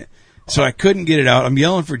gut in it. So I couldn't get it out. I'm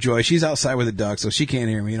yelling for Joy. She's outside with the dog, so she can't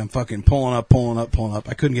hear me, and I'm fucking pulling up.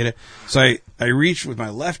 I couldn't get it. So I reached with my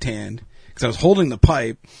left hand, because I was holding the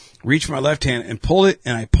pipe, reached for my left hand and pulled it,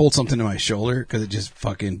 and I pulled something to my shoulder because it just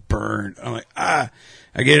fucking burned. I'm like, I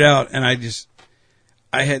get it out, and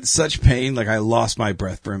I had such pain, like I lost my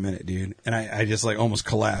breath for a minute, dude. And I just like almost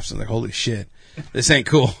collapsed. I was like, holy shit, this ain't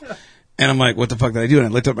cool. And I'm like, what the fuck did I do? And I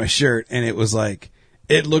looked up my shirt and it was like,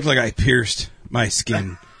 it looked like I pierced my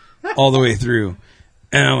skin all the way through.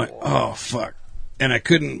 And I'm like, oh fuck. And I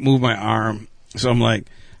couldn't move my arm. So I'm like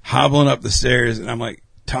hobbling up the stairs and I'm like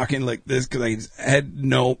talking like this because I had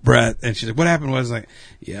no breath. And she's like, what happened? Was like,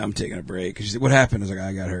 yeah, I'm taking a break. And she's like, what happened? I was like,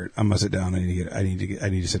 I got hurt. I'm gonna sit down. I need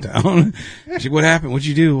to sit down. She's like, what happened? What'd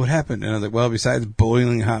you do? What happened? And I was like, well, besides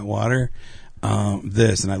boiling hot water,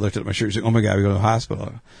 this. And I looked at my shirt. She's like, oh my God, we go to the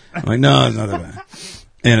hospital. I'm like, no, it's not that bad.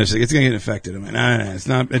 And it's like, it's going to get infected. I'm like, nah, it's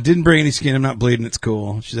not, it didn't break any skin. I'm not bleeding. It's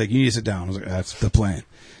cool. She's like, you need to sit down. I was like, that's the plan.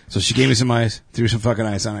 So she gave me some ice, threw some fucking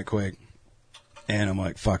ice on it quick. And I'm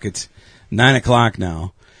like, fuck, it's 9:00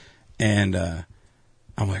 now. And,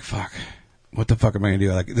 I'm like, fuck, what the fuck am I going to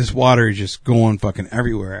do? Like, this water is just going fucking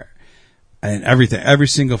everywhere. And every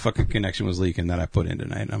single fucking connection was leaking that I put in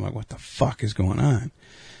tonight. And I'm like, what the fuck is going on?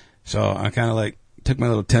 So I kind of like took my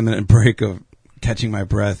little 10-minute break of catching my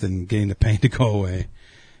breath and getting the pain to go away.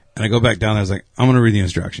 And I go back down there. I was like, I'm going to read the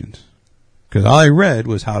instructions. Because all I read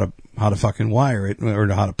was how to fucking wire it or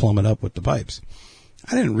how to plumb it up with the pipes.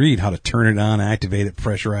 I didn't read how to turn it on, activate it,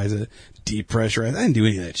 pressurize it, depressurize it. I didn't do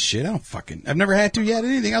any of that shit. I've never had to yet.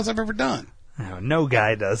 Anything else I've ever done. No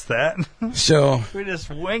guy does that. So we just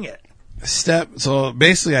wing it. So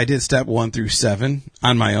basically I did step 1 through 7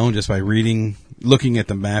 on my own just by looking at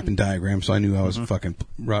the map and diagram, so I knew I was fucking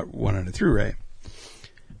running it through right.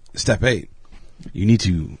 Step 8, you need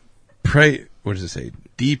to what does it say?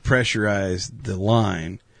 Depressurize the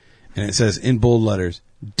line, and it says in bold letters,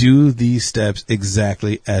 do these steps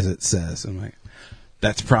exactly as it says. I'm like,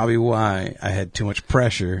 that's probably why I had too much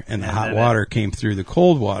pressure and the hot water came through the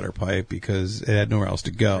cold water pipe because it had nowhere else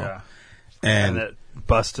to go. Yeah. And it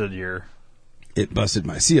busted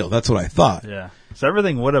my seal. That's what I thought. Yeah. So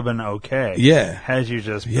everything would have been okay. Yeah. Had you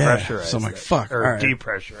just pressurized So I'm like, fuck. Or right.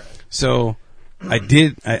 depressurized. So I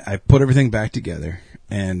did, I put everything back together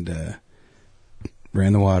and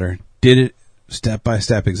ran the water, did it step by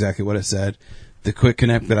step exactly what it said. The quick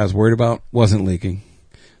connect that I was worried about wasn't leaking.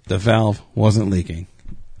 The valve wasn't leaking.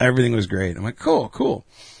 Everything was great. I'm like, cool.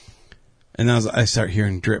 And then I start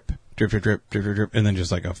hearing drip, and then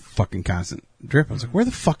just like a fucking constant drip. I was like, where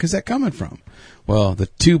the fuck is that coming from? Well, the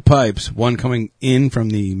two pipes, one coming in from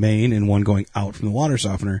the main and one going out from the water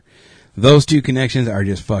softener, those two connections are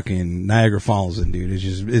just fucking Niagara Falls, and dude,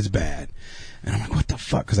 it's bad. And I'm like, what the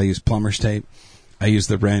fuck? Because I use plumber's tape. I use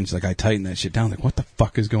the wrench, like I tighten that shit down. Like, what the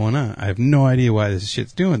fuck is going on? I have no idea why this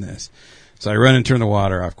shit's doing this. So I run and turn the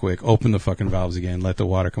water off quick, open the fucking valves again, let the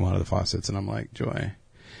water come out of the faucets, and I'm like, Joy,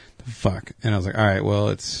 the fuck? And I was like, all right, well,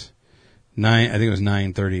 it's 9, I think it was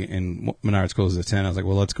 9:30, and Menards closes at 10. I was like,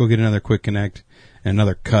 well, let's go get another quick connect and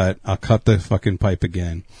another cut. I'll cut the fucking pipe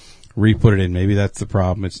again, re-put it in. Maybe that's the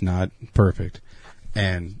problem. It's not perfect.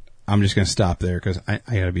 And I'm just going to stop there because I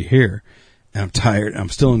got to be here. And I'm tired. I'm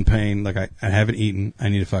still in pain. Like, I haven't eaten. I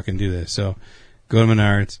need to fucking do this. So, go to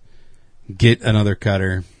Menards, get another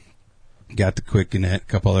cutter, got the quick connect, a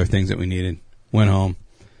couple other things that we needed, went home,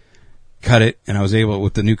 cut it, and I was able,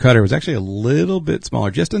 with the new cutter, it was actually a little bit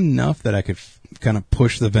smaller, just enough that I could kind of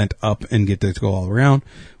push the vent up and get it to go all around.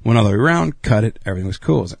 Went all the way around, cut it, everything was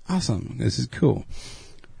cool. I was like, awesome, this is cool.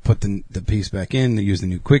 Put the piece back in, use the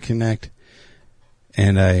new quick connect,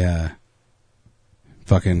 and I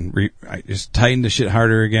just tightened the shit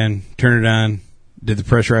harder again, turned it on, did the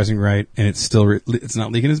pressurizing right, and it's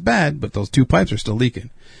not leaking as bad, but those two pipes are still leaking.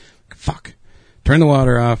 Fuck. Turned the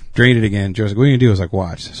water off, drained it again. Joe was like, what are you going to do? I was like,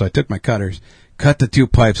 watch. So I took my cutters, cut the two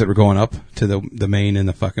pipes that were going up to the main and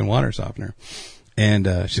the fucking water softener. And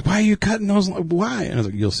she said, why are you cutting those? Why? And I was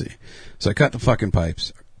like, you'll see. So I cut the fucking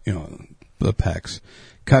pipes, the PEX.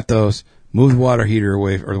 Cut those, moved the water heater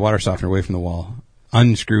away, or the water softener away from the wall,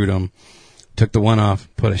 unscrewed them, took the one off,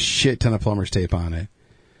 put a shit ton of plumber's tape on it.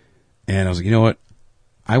 And I was like, you know what?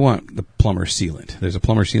 I want the plumber sealant. There's a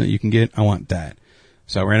plumber sealant you can get. I want that.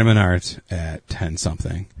 So I ran to Menards at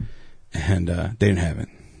 10-something, and they didn't have it.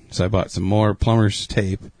 So I bought some more plumber's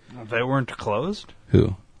tape. They weren't closed?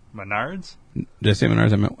 Who? Menards? Did I say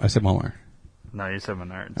Menards? I said Walmart. No, you said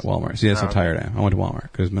Menards. At Walmart. See, that's how tired I am. I went to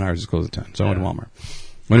Walmart because Menards is closed at 10. So I went to Walmart.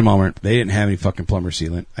 Went to Walmart. They didn't have any fucking plumber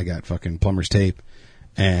sealant. I got fucking plumber's tape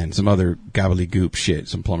and some other gobbledygook shit,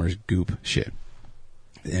 some plumber's goop shit.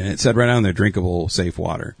 And it said right on there, drinkable, safe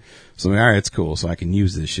water. So I'm like, all right, it's cool. So I can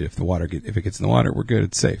use this shit if it gets in the water, we're good.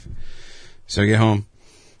 It's safe. So I get home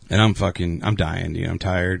and I'm dying. I'm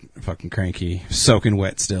tired, fucking cranky, soaking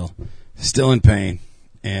wet still in pain,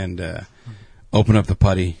 and open up the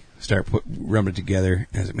putty, start rubbing it together.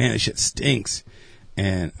 And I was like, man, this shit stinks.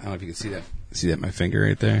 And I don't know if you can see that See that my finger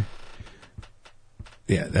right there?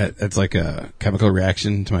 Yeah, that's like a chemical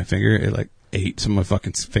reaction to my finger. It like ate some of my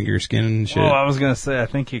fucking finger skin and shit. Oh, I was gonna say, I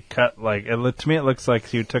think you cut like to me. It looks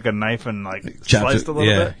like you took a knife and like sliced a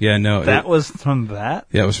little bit. Yeah, no, that was from that.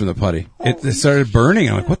 Yeah, it was from the putty. It started burning.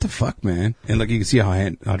 I'm like, what the fuck, man? And like you can see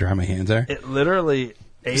how dry my hands are. It literally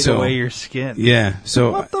ate away your skin. Yeah,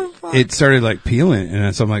 so what the fuck? It started like peeling,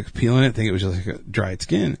 and so I'm like peeling it, thinking it was just like a dried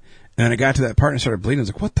skin. And then I got to that part and it started bleeding. I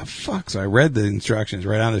was like, what the fuck? So I read the instructions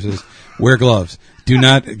right on there. It says, wear gloves. Do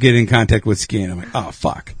not get in contact with skin. I'm like, oh,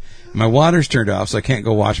 fuck. My water's turned off, so I can't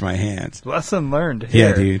go wash my hands. Lesson learned here.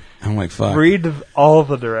 Yeah, dude. I'm like, fuck. Read all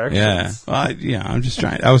the directions. Yeah. Well, I'm just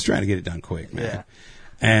trying. I was trying to get it done quick, man. Yeah.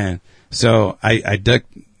 And so I dug,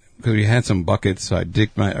 because we had some buckets, so I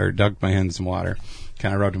dug my hands in some water,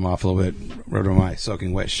 kind of rubbed them off a little bit, rubbed them on my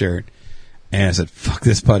soaking wet shirt. And I said, fuck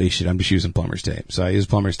this putty shit. I'm just using plumber's tape. So I used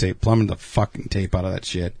plumber's tape, plumbed the fucking tape out of that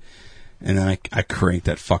shit. And then I cranked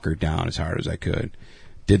that fucker down as hard as I could.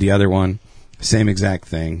 Did the other one, same exact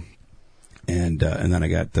thing. And then I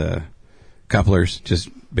got the couplers, just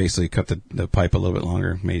basically cut the pipe a little bit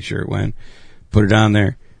longer, made sure it went. Put it on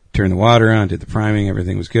there, turned the water on, did the priming,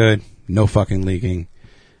 everything was good. No fucking leaking.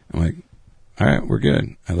 I'm like, all right, we're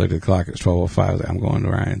good. I looked at the clock, it was 12:05. I was like, I'm going to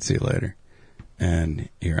Ryan, see you later. And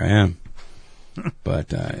here I am.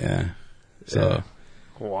 But, yeah. So.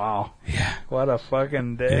 Wow. Yeah. What a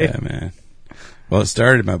fucking day. Yeah, man. Well, it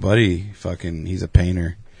started, my buddy, he's a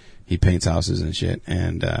painter. He paints houses and shit.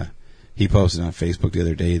 And, he posted on Facebook the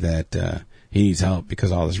other day that, he needs help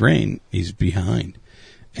because all this rain, he's behind.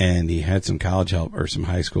 And he had some college help or some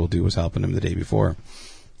high school dude was helping him the day before.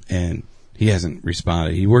 And he hasn't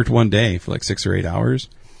responded. He worked one day for like 6 or 8 hours.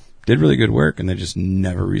 Did really good work, and then just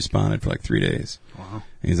never responded for like 3 days. Wow.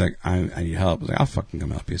 And he's like, I need help. I was like, I'll fucking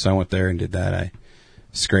come help you. So I went there and did that. I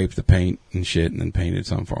scraped the paint and shit and then painted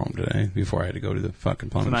some for him today before I had to go to the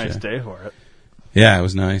fucking plumbing shit. It's a nice shit. day for it. Yeah, it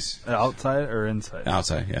was nice. Outside or inside?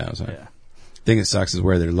 Outside, yeah, outside. Yeah. Thing that sucks is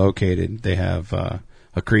where they're located. They have a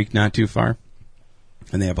creek not too far,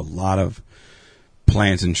 and they have a lot of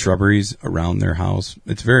plants and shrubberies around their house.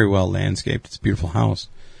 It's very well landscaped. It's a beautiful house.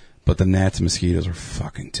 But the gnats and mosquitoes were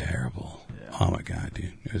fucking terrible. Yeah. Oh my god,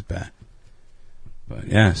 dude. It was bad. But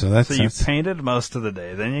yeah, so that's... So you painted most of the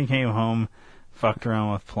day. Then you came home, fucked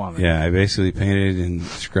around with plumbing. Yeah, I basically painted and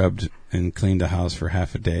scrubbed and cleaned the house for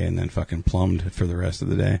half a day and then fucking plumbed for the rest of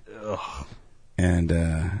the day. Ugh. And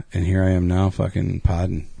here I am now fucking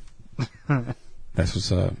podding. That's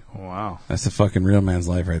what's up. Wow. That's the fucking real man's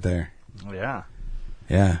life right there. Yeah.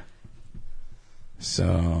 Yeah.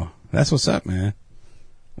 So, that's what's up, man.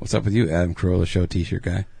 What's up with you, Adam Carolla Show t-shirt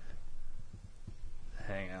guy?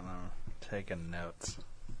 Hang on, I'm taking notes.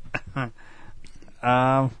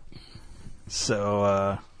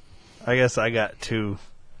 So, I guess I got two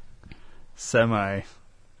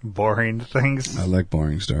semi-boring things. I like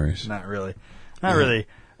boring stories. Not really. Not really.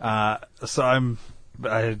 So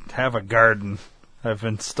I have a garden. I've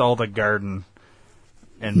installed a garden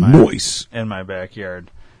in my backyard.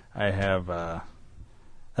 I have,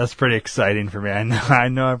 that's pretty exciting for me. I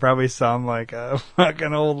know I probably sound like a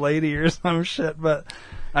fucking old lady or some shit, but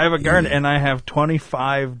I have a garden and I have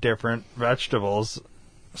 25 different vegetables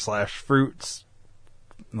 / fruits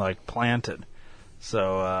like planted.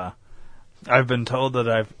 So, I've been told that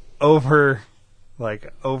I've overdone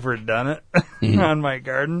it on my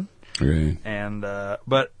garden. Right. And,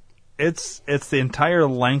 but it's the entire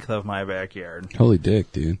length of my backyard. Holy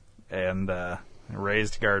dick, dude. And,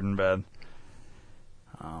 raised garden bed.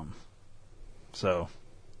 So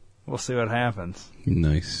we'll see what happens.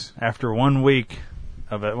 Nice. After 1 week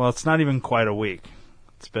of it, well, it's not even quite a week.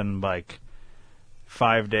 It's been like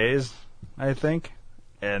 5 days, I think.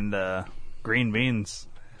 And, green beans,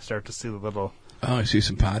 start to see the little... Oh, I see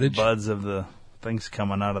some pottage. Buds of the things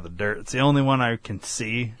coming out of the dirt. It's the only one I can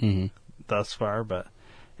see thus far, but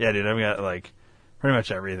yeah, dude, I've got like pretty much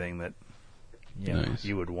everything that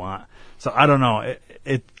you would want. So I don't know.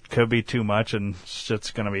 It could be too much, and shit's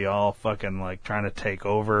gonna be all fucking like trying to take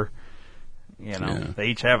over. They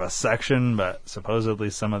each have a section, but supposedly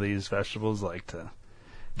some of these vegetables like to.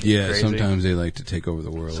 Crazy. Sometimes they like to take over the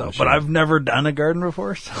world. So, but I've never done a garden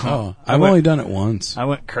before. So I've only done it once. I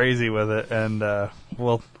went crazy with it, and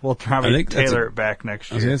we'll probably tailor it back next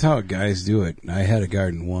year. That's how guys do it. I had a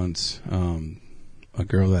garden once. A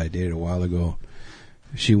girl that I dated a while ago,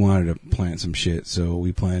 she wanted to plant some shit, so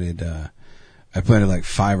we planted. I planted like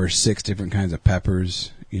 5 or 6 different kinds of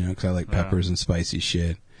peppers, because I like peppers and spicy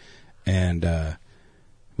shit, and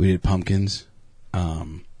we did pumpkins.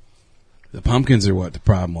 The pumpkins are what the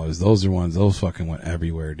problem was. Those fucking went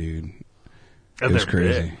everywhere, dude. It was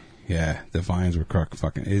crazy. Big. Yeah, the vines were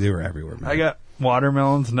fucking. They were everywhere, man. I got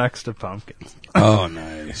watermelons next to pumpkins. Oh,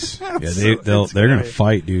 nice. Yeah, they're gonna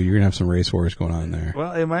fight, dude. You're gonna have some race wars going on there.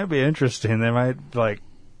 Well, it might be interesting. They might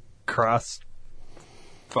cross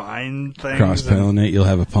vine things. Cross pollinate. You'll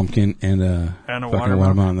have a pumpkin and a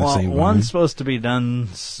watermelon on the same vine. One's supposed to be done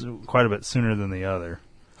quite a bit sooner than the other.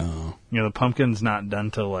 Oh. The pumpkin's not done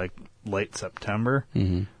till late September.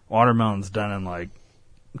 Mm-hmm. Watermelon's done in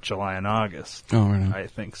July and August. Oh, right on. I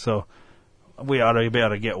think so. We ought to be able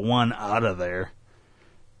to get one out of there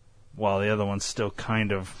while the other one's still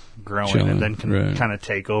kind of growing, chilling, and then can kind of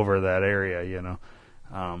take over that area,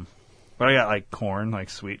 But I got corn,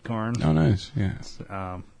 sweet corn. Oh, nice. Yeah.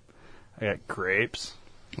 I got grapes.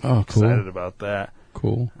 Oh, cool. Excited about that.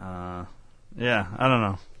 Cool. Yeah, I don't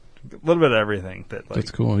know. A little bit of everything.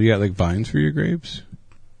 That's cool. You got vines for your grapes?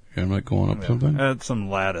 I'm going up something? I had some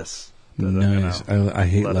lettuce. Nice. I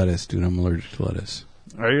hate lettuce, dude. I'm allergic to lettuce.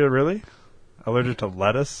 Are you really? Allergic to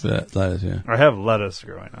lettuce? Lettuce, yeah. I have lettuce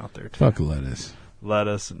growing out there, too. Fuck lettuce.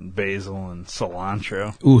 Lettuce and basil and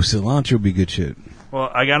cilantro. Ooh, cilantro would be good shit.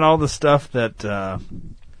 Well, I got all the stuff that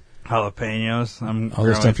jalapenos. All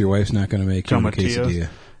the stuff your wife's not going to make in a quesadilla.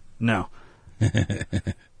 No.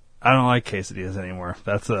 I don't like quesadillas anymore.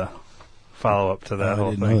 That's a follow-up to that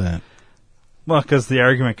whole thing. I didn't know that. Well, because the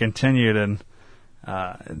argument continued, and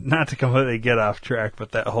not to completely get off track,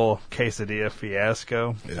 but that whole quesadilla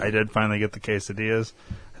fiasco, I did finally get the quesadillas.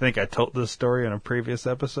 I think I told this story in a previous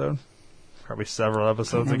episode, probably several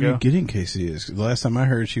episodes ago. You getting quesadillas? The last time I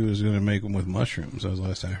heard she was going to make them with mushrooms. That was the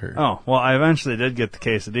last I heard. Oh, well, I eventually did get the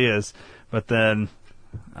quesadillas, but then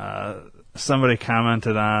somebody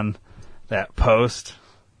commented on that post,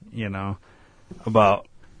 about,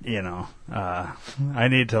 I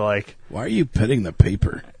need to Why are you petting the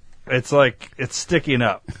paper? It's it's sticking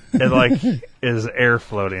up. It is air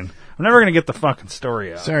floating. I'm never gonna get the fucking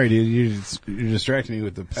story out. Sorry, dude. You're distracting me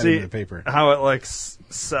with the petting the paper. How it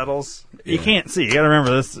settles. Yeah. You can't see. You gotta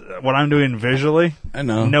remember this. What I'm doing visually. I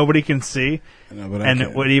know. Nobody can see. I know, but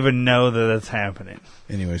it would even know that it's happening.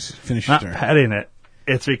 Anyways, finish your story. Not petting it.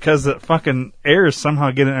 It's because the fucking air is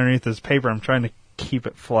somehow getting underneath this paper. I'm trying to keep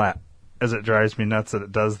it flat, as it drives me nuts that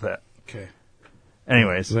it does that. Okay.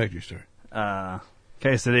 Anyways. Back to your story.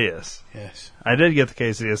 Quesadillas. Yes. I did get the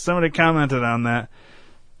quesadillas. Somebody commented on that,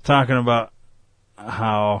 talking about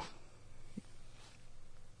how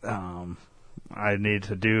I need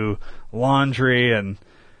to do laundry and,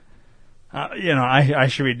 I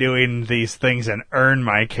should be doing these things and earn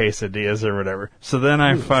my quesadillas or whatever. So then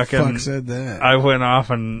I Who the fuck said that? I went off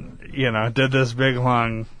and, did this big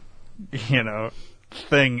long,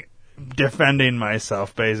 thing defending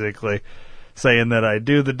myself, basically. Saying that I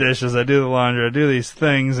do the dishes, I do the laundry, I do these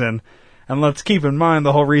things, and let's keep in mind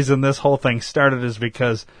the whole reason this whole thing started is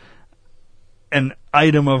because an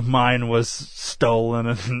item of mine was stolen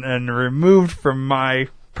and removed from my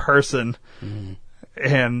person. Mm.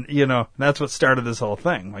 And, that's what started this whole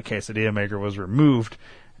thing. My quesadilla maker was removed,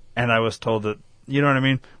 and I was told that, you know what I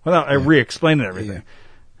mean? Without re-explaining everything. Yeah.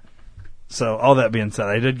 So, all that being said,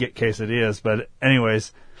 I did get quesadillas, but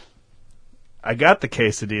anyways, I got the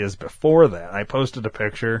quesadillas before that. I posted a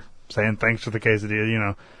picture saying thanks for the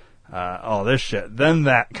quesadilla, all this shit. Then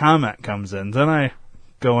that comment comes in. Then I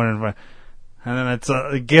go in and then it's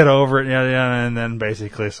get over it, and then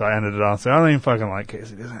basically, so I ended it off. So I don't even fucking like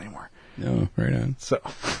quesadillas anymore. No, right on. So,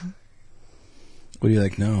 what do you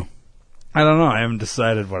like now? I don't know. I haven't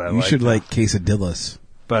decided what I like. You should like quesadillas.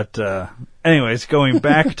 But, anyways, going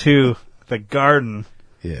back to the garden.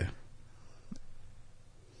 Yeah.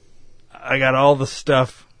 I got all the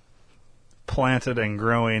stuff planted and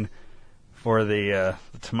growing for the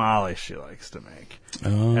tamales she likes to make.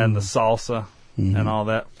 Oh. And the salsa and all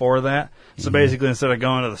that for that. So basically, instead of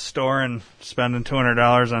going to the store and spending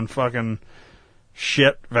 $200 on fucking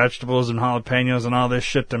shit, vegetables and jalapenos and all this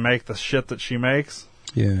shit to make the shit that she makes,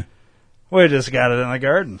 yeah, we just got it in the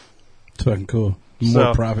garden. It's fucking cool.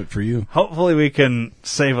 More profit for you. Hopefully we can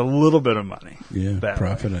save a little bit of money. Yeah,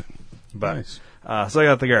 profit it. But, nice. So I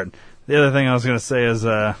got the garden. The other thing I was going to say is,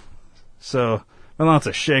 so been lots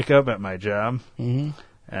of shake-up at my job, and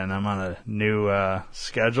I'm on a new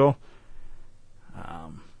schedule.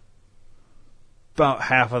 About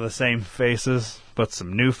half of the same faces, but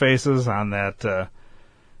some new faces on that.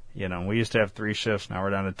 We used to have 3 shifts, now we're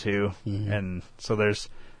down to 2, and so there's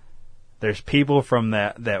people from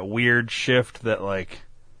that weird shift that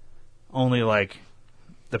only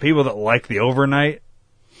the people that like the overnight,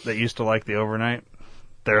 that used to like the overnight.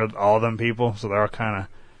 They're all them people, so they're all kind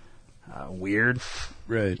of weird.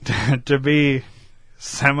 Right. To be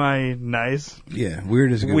semi-nice. Yeah,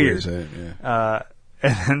 weird is a good way to say it, yeah.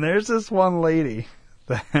 And then there's this one lady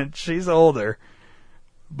that she's older,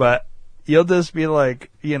 but you'll just be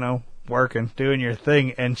like, you know, working, doing your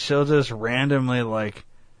thing, and she'll just randomly like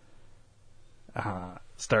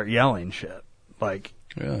start yelling shit. Like,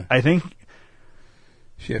 really? I think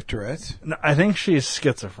she have Tourette's? No, I think she's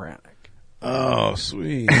schizophrenic. Oh,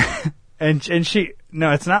 sweet. and she,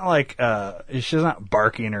 no, it's not like she's not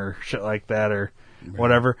barking or shit like that or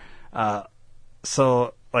whatever.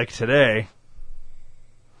 So like today,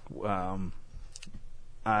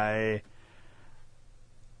 I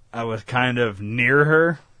was kind of near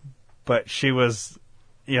her, but she was,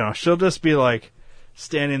 you know, she'll just be like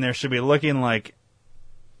standing there. She'll be looking like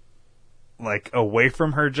away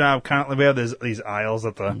from her job. Kind of, we have these aisles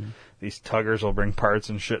that these tuggers will bring parts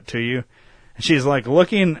and shit to you. And she's like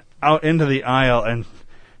looking out into the aisle, and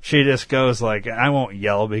she just goes like, I won't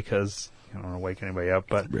yell because I don't want to wake anybody up,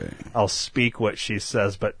 but I'll speak what she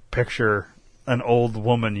says. But picture an old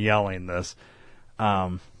woman yelling this.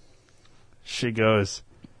 She goes,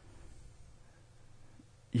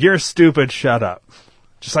 "You're stupid, shut up."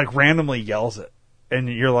 Just like randomly yells it. And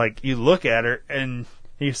you're like, you look at her and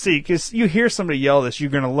you see, because you hear somebody yell this,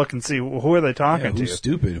 you're going to look and see, well, who are they talking to? Who's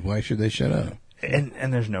stupid? Why should they shut up?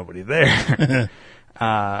 And there's nobody there.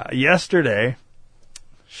 Yesterday,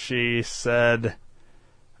 she said,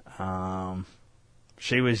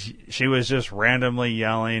 she was just randomly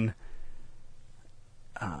yelling,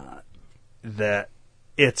 that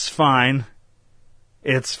it's fine,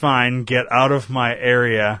 get out of my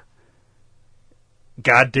area,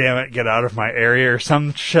 God damn it, get out of my area, or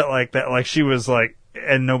some shit like that. Like she was like,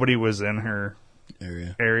 and nobody was in her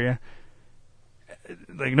area.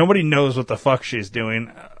 Like nobody knows what the fuck she's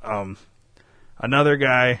doing. Another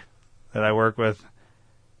guy that I work with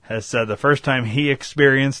has said the first time he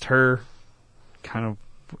experienced her kind of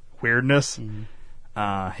weirdness,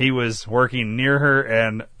 he was working near her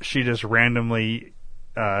and she just randomly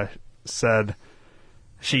said,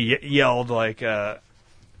 she yelled like,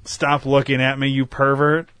 "Stop looking at me, you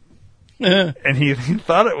pervert." And he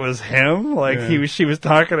thought it was him. Like she was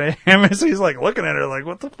talking to him, and so he's like looking at her like,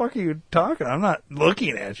 "What the fuck are you talking? I'm not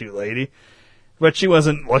looking at you, lady." But she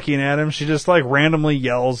wasn't looking at him. She just like randomly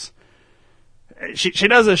yells. She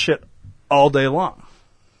does this shit all day long.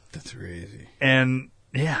 That's crazy. And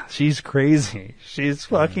yeah, she's crazy. She's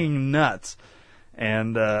fucking nuts.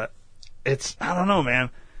 And it's, I don't know,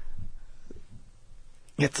 man.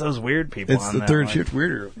 It's those weird people. It's the third shift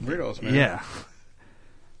weirdos, man. Yeah.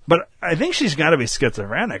 But I think she's got to be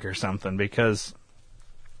schizophrenic or something because,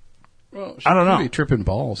 well, I don't know. Be tripping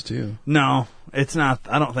balls too. No, it's not.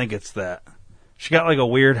 I don't think it's that. She got like a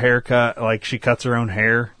weird haircut, like she cuts her own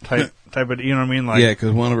hair type of. You know what I mean? Like, yeah,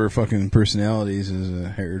 because one of her fucking personalities is a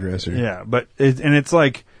hairdresser. Yeah, but it's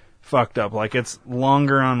like fucked up. Like it's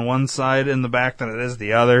longer on one side in the back than it is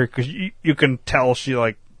the other because you can tell she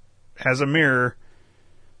like has a mirror.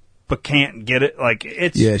 But can't get it. Like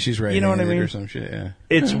it's, she's right. You know what I mean? Or some shit. Yeah,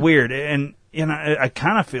 it's weird, and you know, I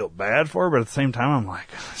kind of feel bad for her, but at the same time, I'm like,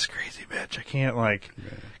 oh, this crazy bitch. I can't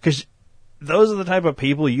because those are the type of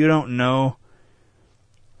people you don't know.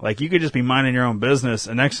 Like you could just be minding your own business,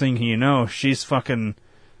 and next thing you know, she's fucking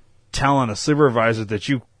telling a supervisor that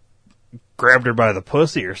you grabbed her by the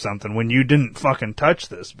pussy or something when you didn't fucking touch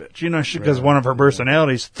this bitch. You know, because one of her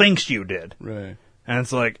personalities thinks you did. Right, and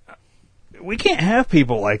it's like. We can't have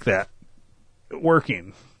people like that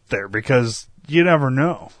working there because you never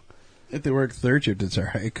know. If they work third shift, it's all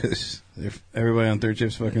right because everybody on third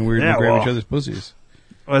shift's fucking weird and grab each other's pussies.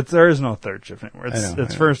 Well, there is no third shift anymore.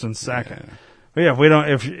 It's first and second. Yeah. But yeah, if we don't,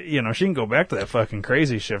 if you know, she can go back to that fucking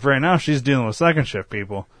crazy shift. Right now, she's dealing with second shift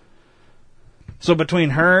people. So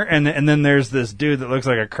between her and then there's this dude that looks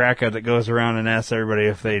like a crackhead that goes around and asks everybody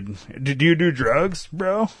if they do you do drugs,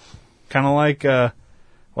 bro? Kind of like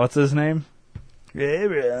what's his name? Yeah,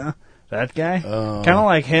 bro. That guy? Kind of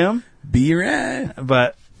like him. Be right.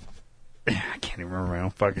 But I can't even remember my own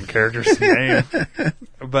fucking character's name.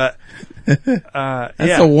 But that's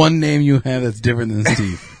the one name you have that's different than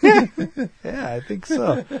Steve. Yeah, I think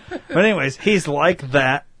so. But anyways, he's like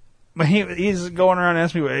that. But he's going around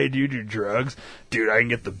asking me, "Hey, do you do drugs?" Dude, I can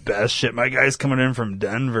get the best shit. My guy's coming in from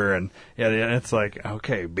Denver, and it's like,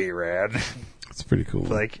 okay, B-Rad. That's pretty cool.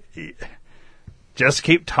 Like, just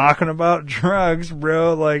keep talking about drugs,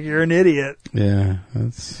 bro. Like, you're an idiot. Yeah,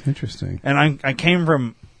 that's interesting. And I came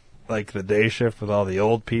from, like, the day shift with all the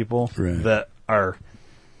old people that are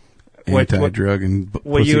anti-drug and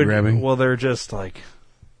pussy grabbing. Well, they're just, like,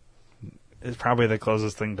 it's probably the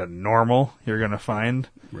closest thing to normal you're going to find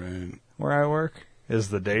where I work is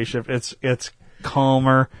the day shift. It's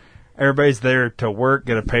calmer. Everybody's there to work,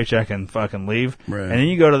 get a paycheck, and fucking leave. Right. And then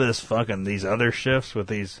you go to these other shifts with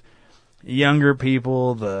these younger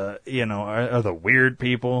people, are the weird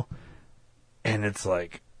people, and it's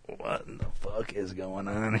like, what in the fuck is going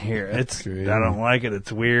on here? I don't like it.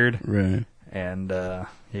 It's weird. Right. And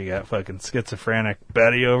you got fucking schizophrenic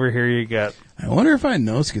Betty over here. You got. I wonder if I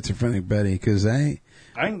know schizophrenic Betty because I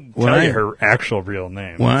can tell you her actual real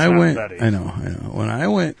name. When I went, Betty. I know.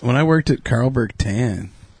 When I worked at Carlberg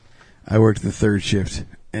Tan, I worked the third shift,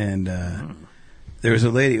 and there was a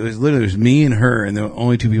lady. It was me and her, and there were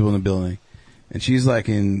only 2 people in the building, and she's like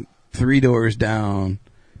in 3 doors down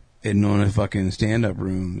in one of the fucking stand-up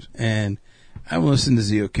rooms, and I'm listening to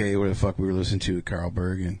ZOK, where the fuck we were listening to at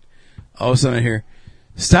Carlberg, and all of a sudden I hear,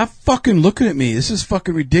 "Stop fucking looking at me. This is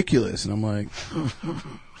fucking ridiculous." And I'm like,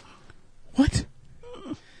 what?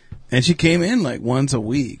 And she came in like once a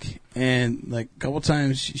week, and like a couple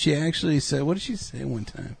times she actually said, what did she say one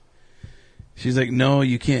time? She's like, "No,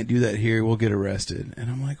 you can't do that here. We'll get arrested."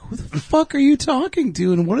 And I'm like, who the fuck are you talking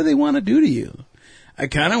to, and what do they want to do to you? I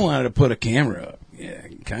kind of wanted to put a camera up. Yeah,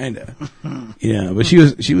 kind of. Yeah, but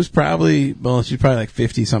she was probably like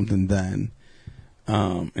 50 something then.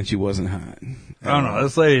 And she wasn't hot. Oh no,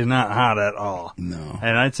 this lady's not hot at all. No.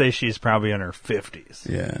 And I'd say she's probably in her 50s.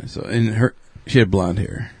 Yeah, so she had blonde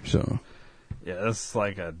hair, so. Yeah, it's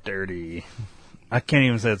like a dirty, I can't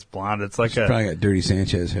even say it's blonde, it's like She's probably got dirty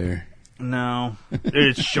Sanchez hair. No,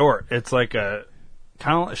 it's short. It's like a,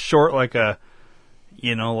 kind of short like a,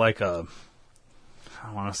 I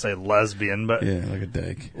want to say lesbian, but. Yeah, like a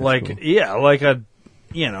dyke. That's cool. Yeah, like a,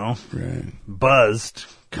 right. buzzed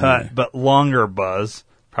cut, yeah. But longer buzz,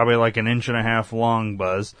 probably like 1.5 inches long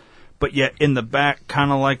buzz, but yet in the back,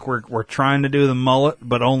 kind of like we're trying to do the mullet,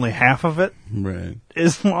 but only half of it right.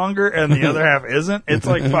 is longer and the other half isn't. It's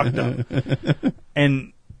like fucked up.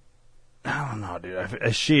 And I don't know,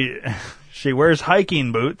 dude. She wears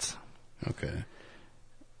hiking boots. Okay.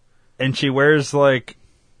 And she wears like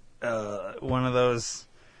one of those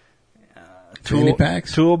tool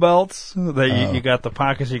belts that you got the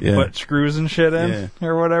pockets you can put screws and shit in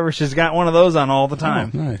or whatever. She's got one of those on all the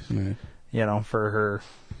time. Oh, nice. For her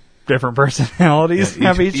different personalities.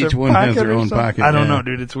 Yeah, each one has their own pocket. I don't know,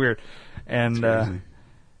 dude. It's weird. And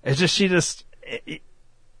it's just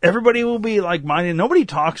everybody will be like minded. Nobody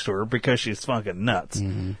talks to her because she's fucking nuts.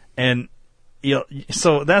 Mm-hmm. And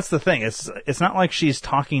so that's the thing. It's not like she's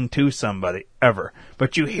talking to somebody ever.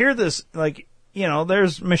 But you hear this, like,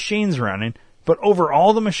 there's machines running, but over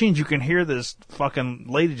all the machines you can hear this fucking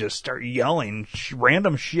lady just start yelling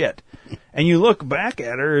random shit. And you look back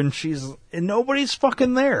at her and nobody's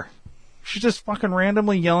fucking there. She's just fucking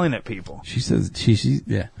randomly yelling at people. She says, I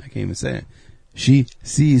can't even say it. She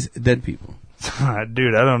sees dead people.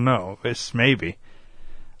 Dude, I don't know. It's maybe.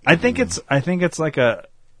 I think it's like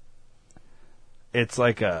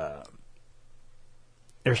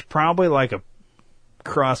there's probably like a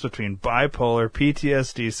cross between bipolar,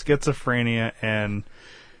 PTSD, schizophrenia, and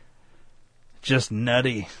just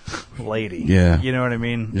nutty lady. Yeah. You know what I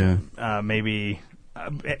mean? Yeah. Maybe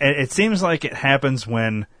it seems like it happens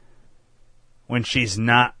when she's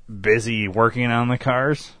not busy working on the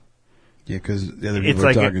cars. Yeah, because the other people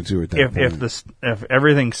are talking to her at that point. If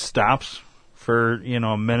everything stops for,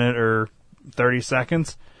 a minute or 30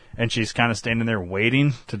 seconds, and she's kind of standing there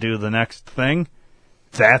waiting to do the next thing,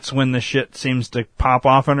 that's when the shit seems to pop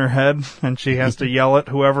off in her head, and she has to yell at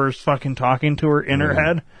whoever's fucking talking to her in her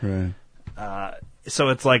head. Right. So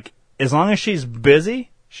it's like, as long as she's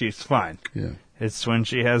busy, she's fine. Yeah. It's when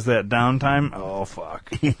she has that downtime, oh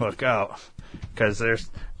fuck, look out. Because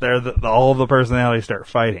all the personalities start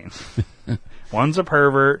fighting. One's a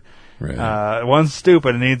pervert. Right. One's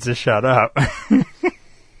stupid and needs to shut up.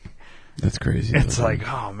 That's crazy. It's like,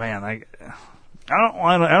 oh man, I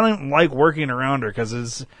don't even like working around her because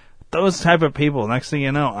it's those type of people. Next thing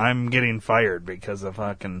you know, I'm getting fired because the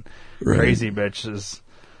fucking crazy bitch is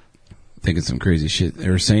thinking some crazy shit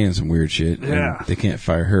or saying some weird shit. Yeah. And they can't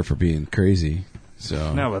fire her for being crazy.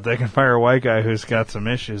 So no, but they can fire a white guy who's got some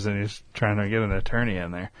issues and he's trying to get an attorney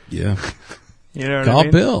in there. Yeah. You know what Call I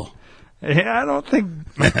mean? Bill. Yeah, I don't think.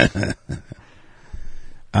 I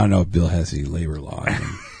don't know if Bill has any labor law.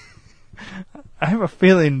 I have a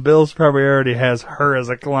feeling Bill's probably already has her as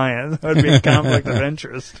a client. That would be a conflict of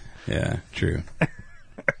interest. Yeah, true.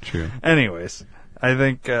 True. Anyways, I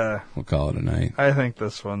think we'll call it a night. I think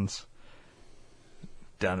this one's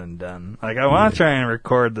done and done. Like, I want to try and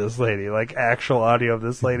record this lady, like actual audio of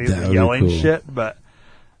this lady yelling shit, but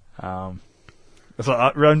so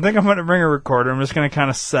I think I'm going to bring a recorder. I'm just going to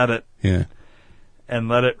kind of set it. Yeah. And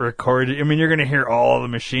let it record. I mean, you're going to hear all the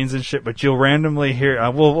machines and shit, but you'll randomly hear.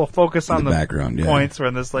 We'll focus on the background points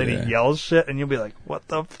when this lady yells shit, and you'll be like, "What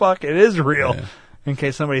the fuck? It is real." in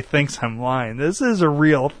case somebody thinks I'm lying. This is a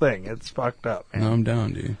real thing. It's fucked up, man. No, I'm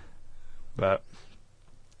down, dude. But,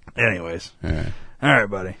 anyways. All right,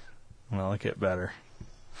 buddy. Well, it get better.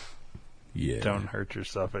 Yeah. Don't hurt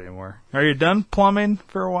yourself anymore. Are you done plumbing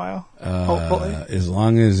for a while? Hopefully. As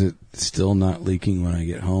long as it's still not leaking when I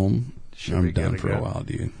get home, I'm done for a while,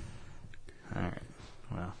 dude. All right.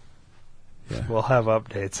 Well, yeah. We'll have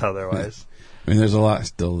updates otherwise. I mean, there's a lot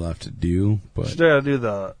still left to do, but still gotta do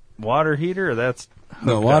the water heater, or that's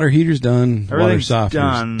the water heater's done. Water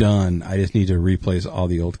softener's done. I just need to replace all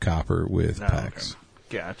the old copper with PEX. Okay.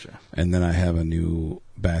 Gotcha. And then I have a new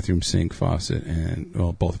bathroom sink faucet, and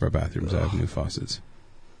both of our bathrooms have new faucets.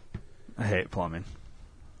 I hate plumbing.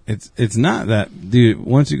 It's not that, dude.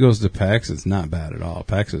 Once it goes to PEX, it's not bad at all.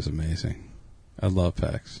 PEX is amazing. I love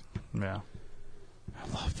PEX. Yeah. I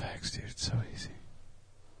love PEX, dude. It's so easy.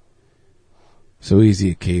 So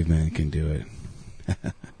easy a caveman can do it.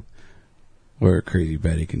 Or a crazy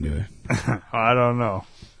Betty can do it. I don't know.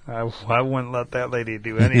 I wouldn't let that lady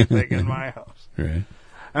do anything in my house. Right.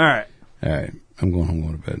 All right. I'm going home,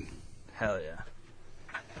 going to bed. Hell yeah.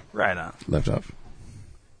 Right on. Left off.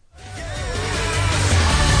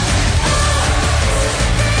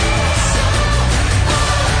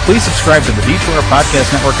 Please subscribe to the D2R Podcast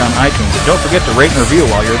Network on iTunes, and don't forget to rate and review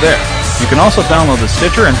while you're there. You can also download the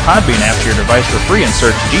Stitcher and Podbean app to your device for free and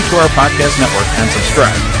search D2R Podcast Network and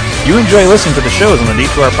subscribe. You enjoy listening to the shows on the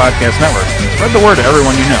D2R Podcast Network, and spread the word to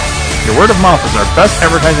everyone you know. Your word of mouth is our best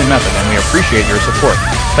advertising method, and we appreciate your support.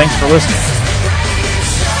 Thanks for listening.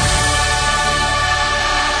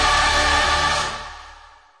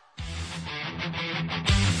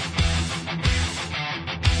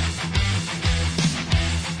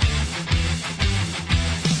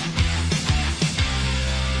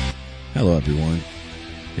 Hello, everyone.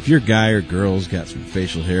 If your guy or girl's got some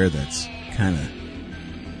facial hair that's kind of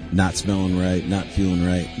not smelling right, not feeling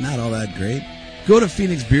right, not all that great, go to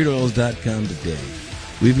PhoenixBeardOils.com today.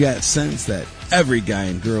 We've got scents that every guy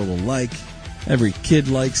and girl will like. Every kid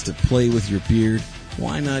likes to play with your beard.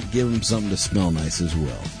 Why not give them something to smell nice as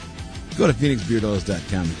well? Go to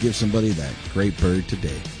PhoenixBeardOils.com and give somebody that great bird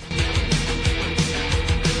today.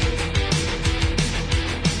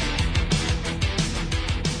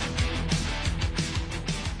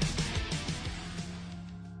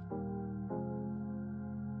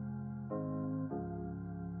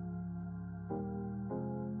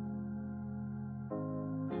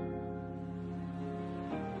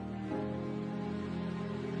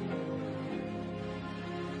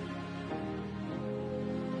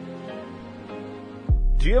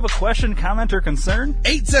 Do you have a question, comment, or concern?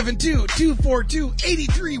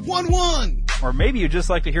 872-242-8311. Or maybe you'd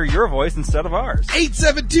just like to hear your voice instead of ours.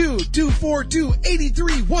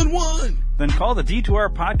 872-242-8311. Then call the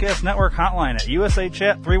D2R Podcast Network hotline at USA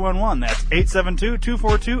Chat 311. That's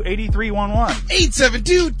 872-242-8311.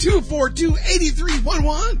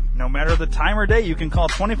 872-242-8311. No matter the time or day, you can call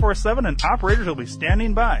 24/7 and operators will be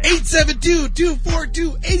standing by.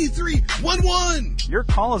 872-242-8311. Your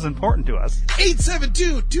call is important to us.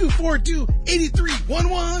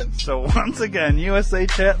 872-242-8311. So once again, USA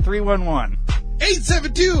Chat 311.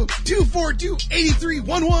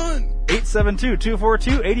 872-242-8311.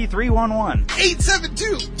 872-242-8311.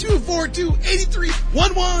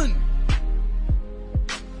 872-242-8311.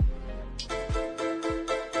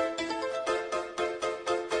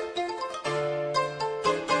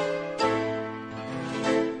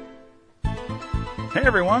 Hey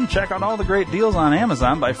everyone, check out all the great deals on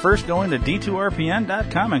Amazon by first going to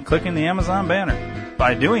D2RPN.com and clicking the Amazon banner.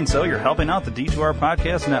 By doing so, you're helping out the D2R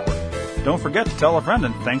Podcast Network. Don't forget to tell a friend,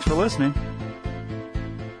 and thanks for listening.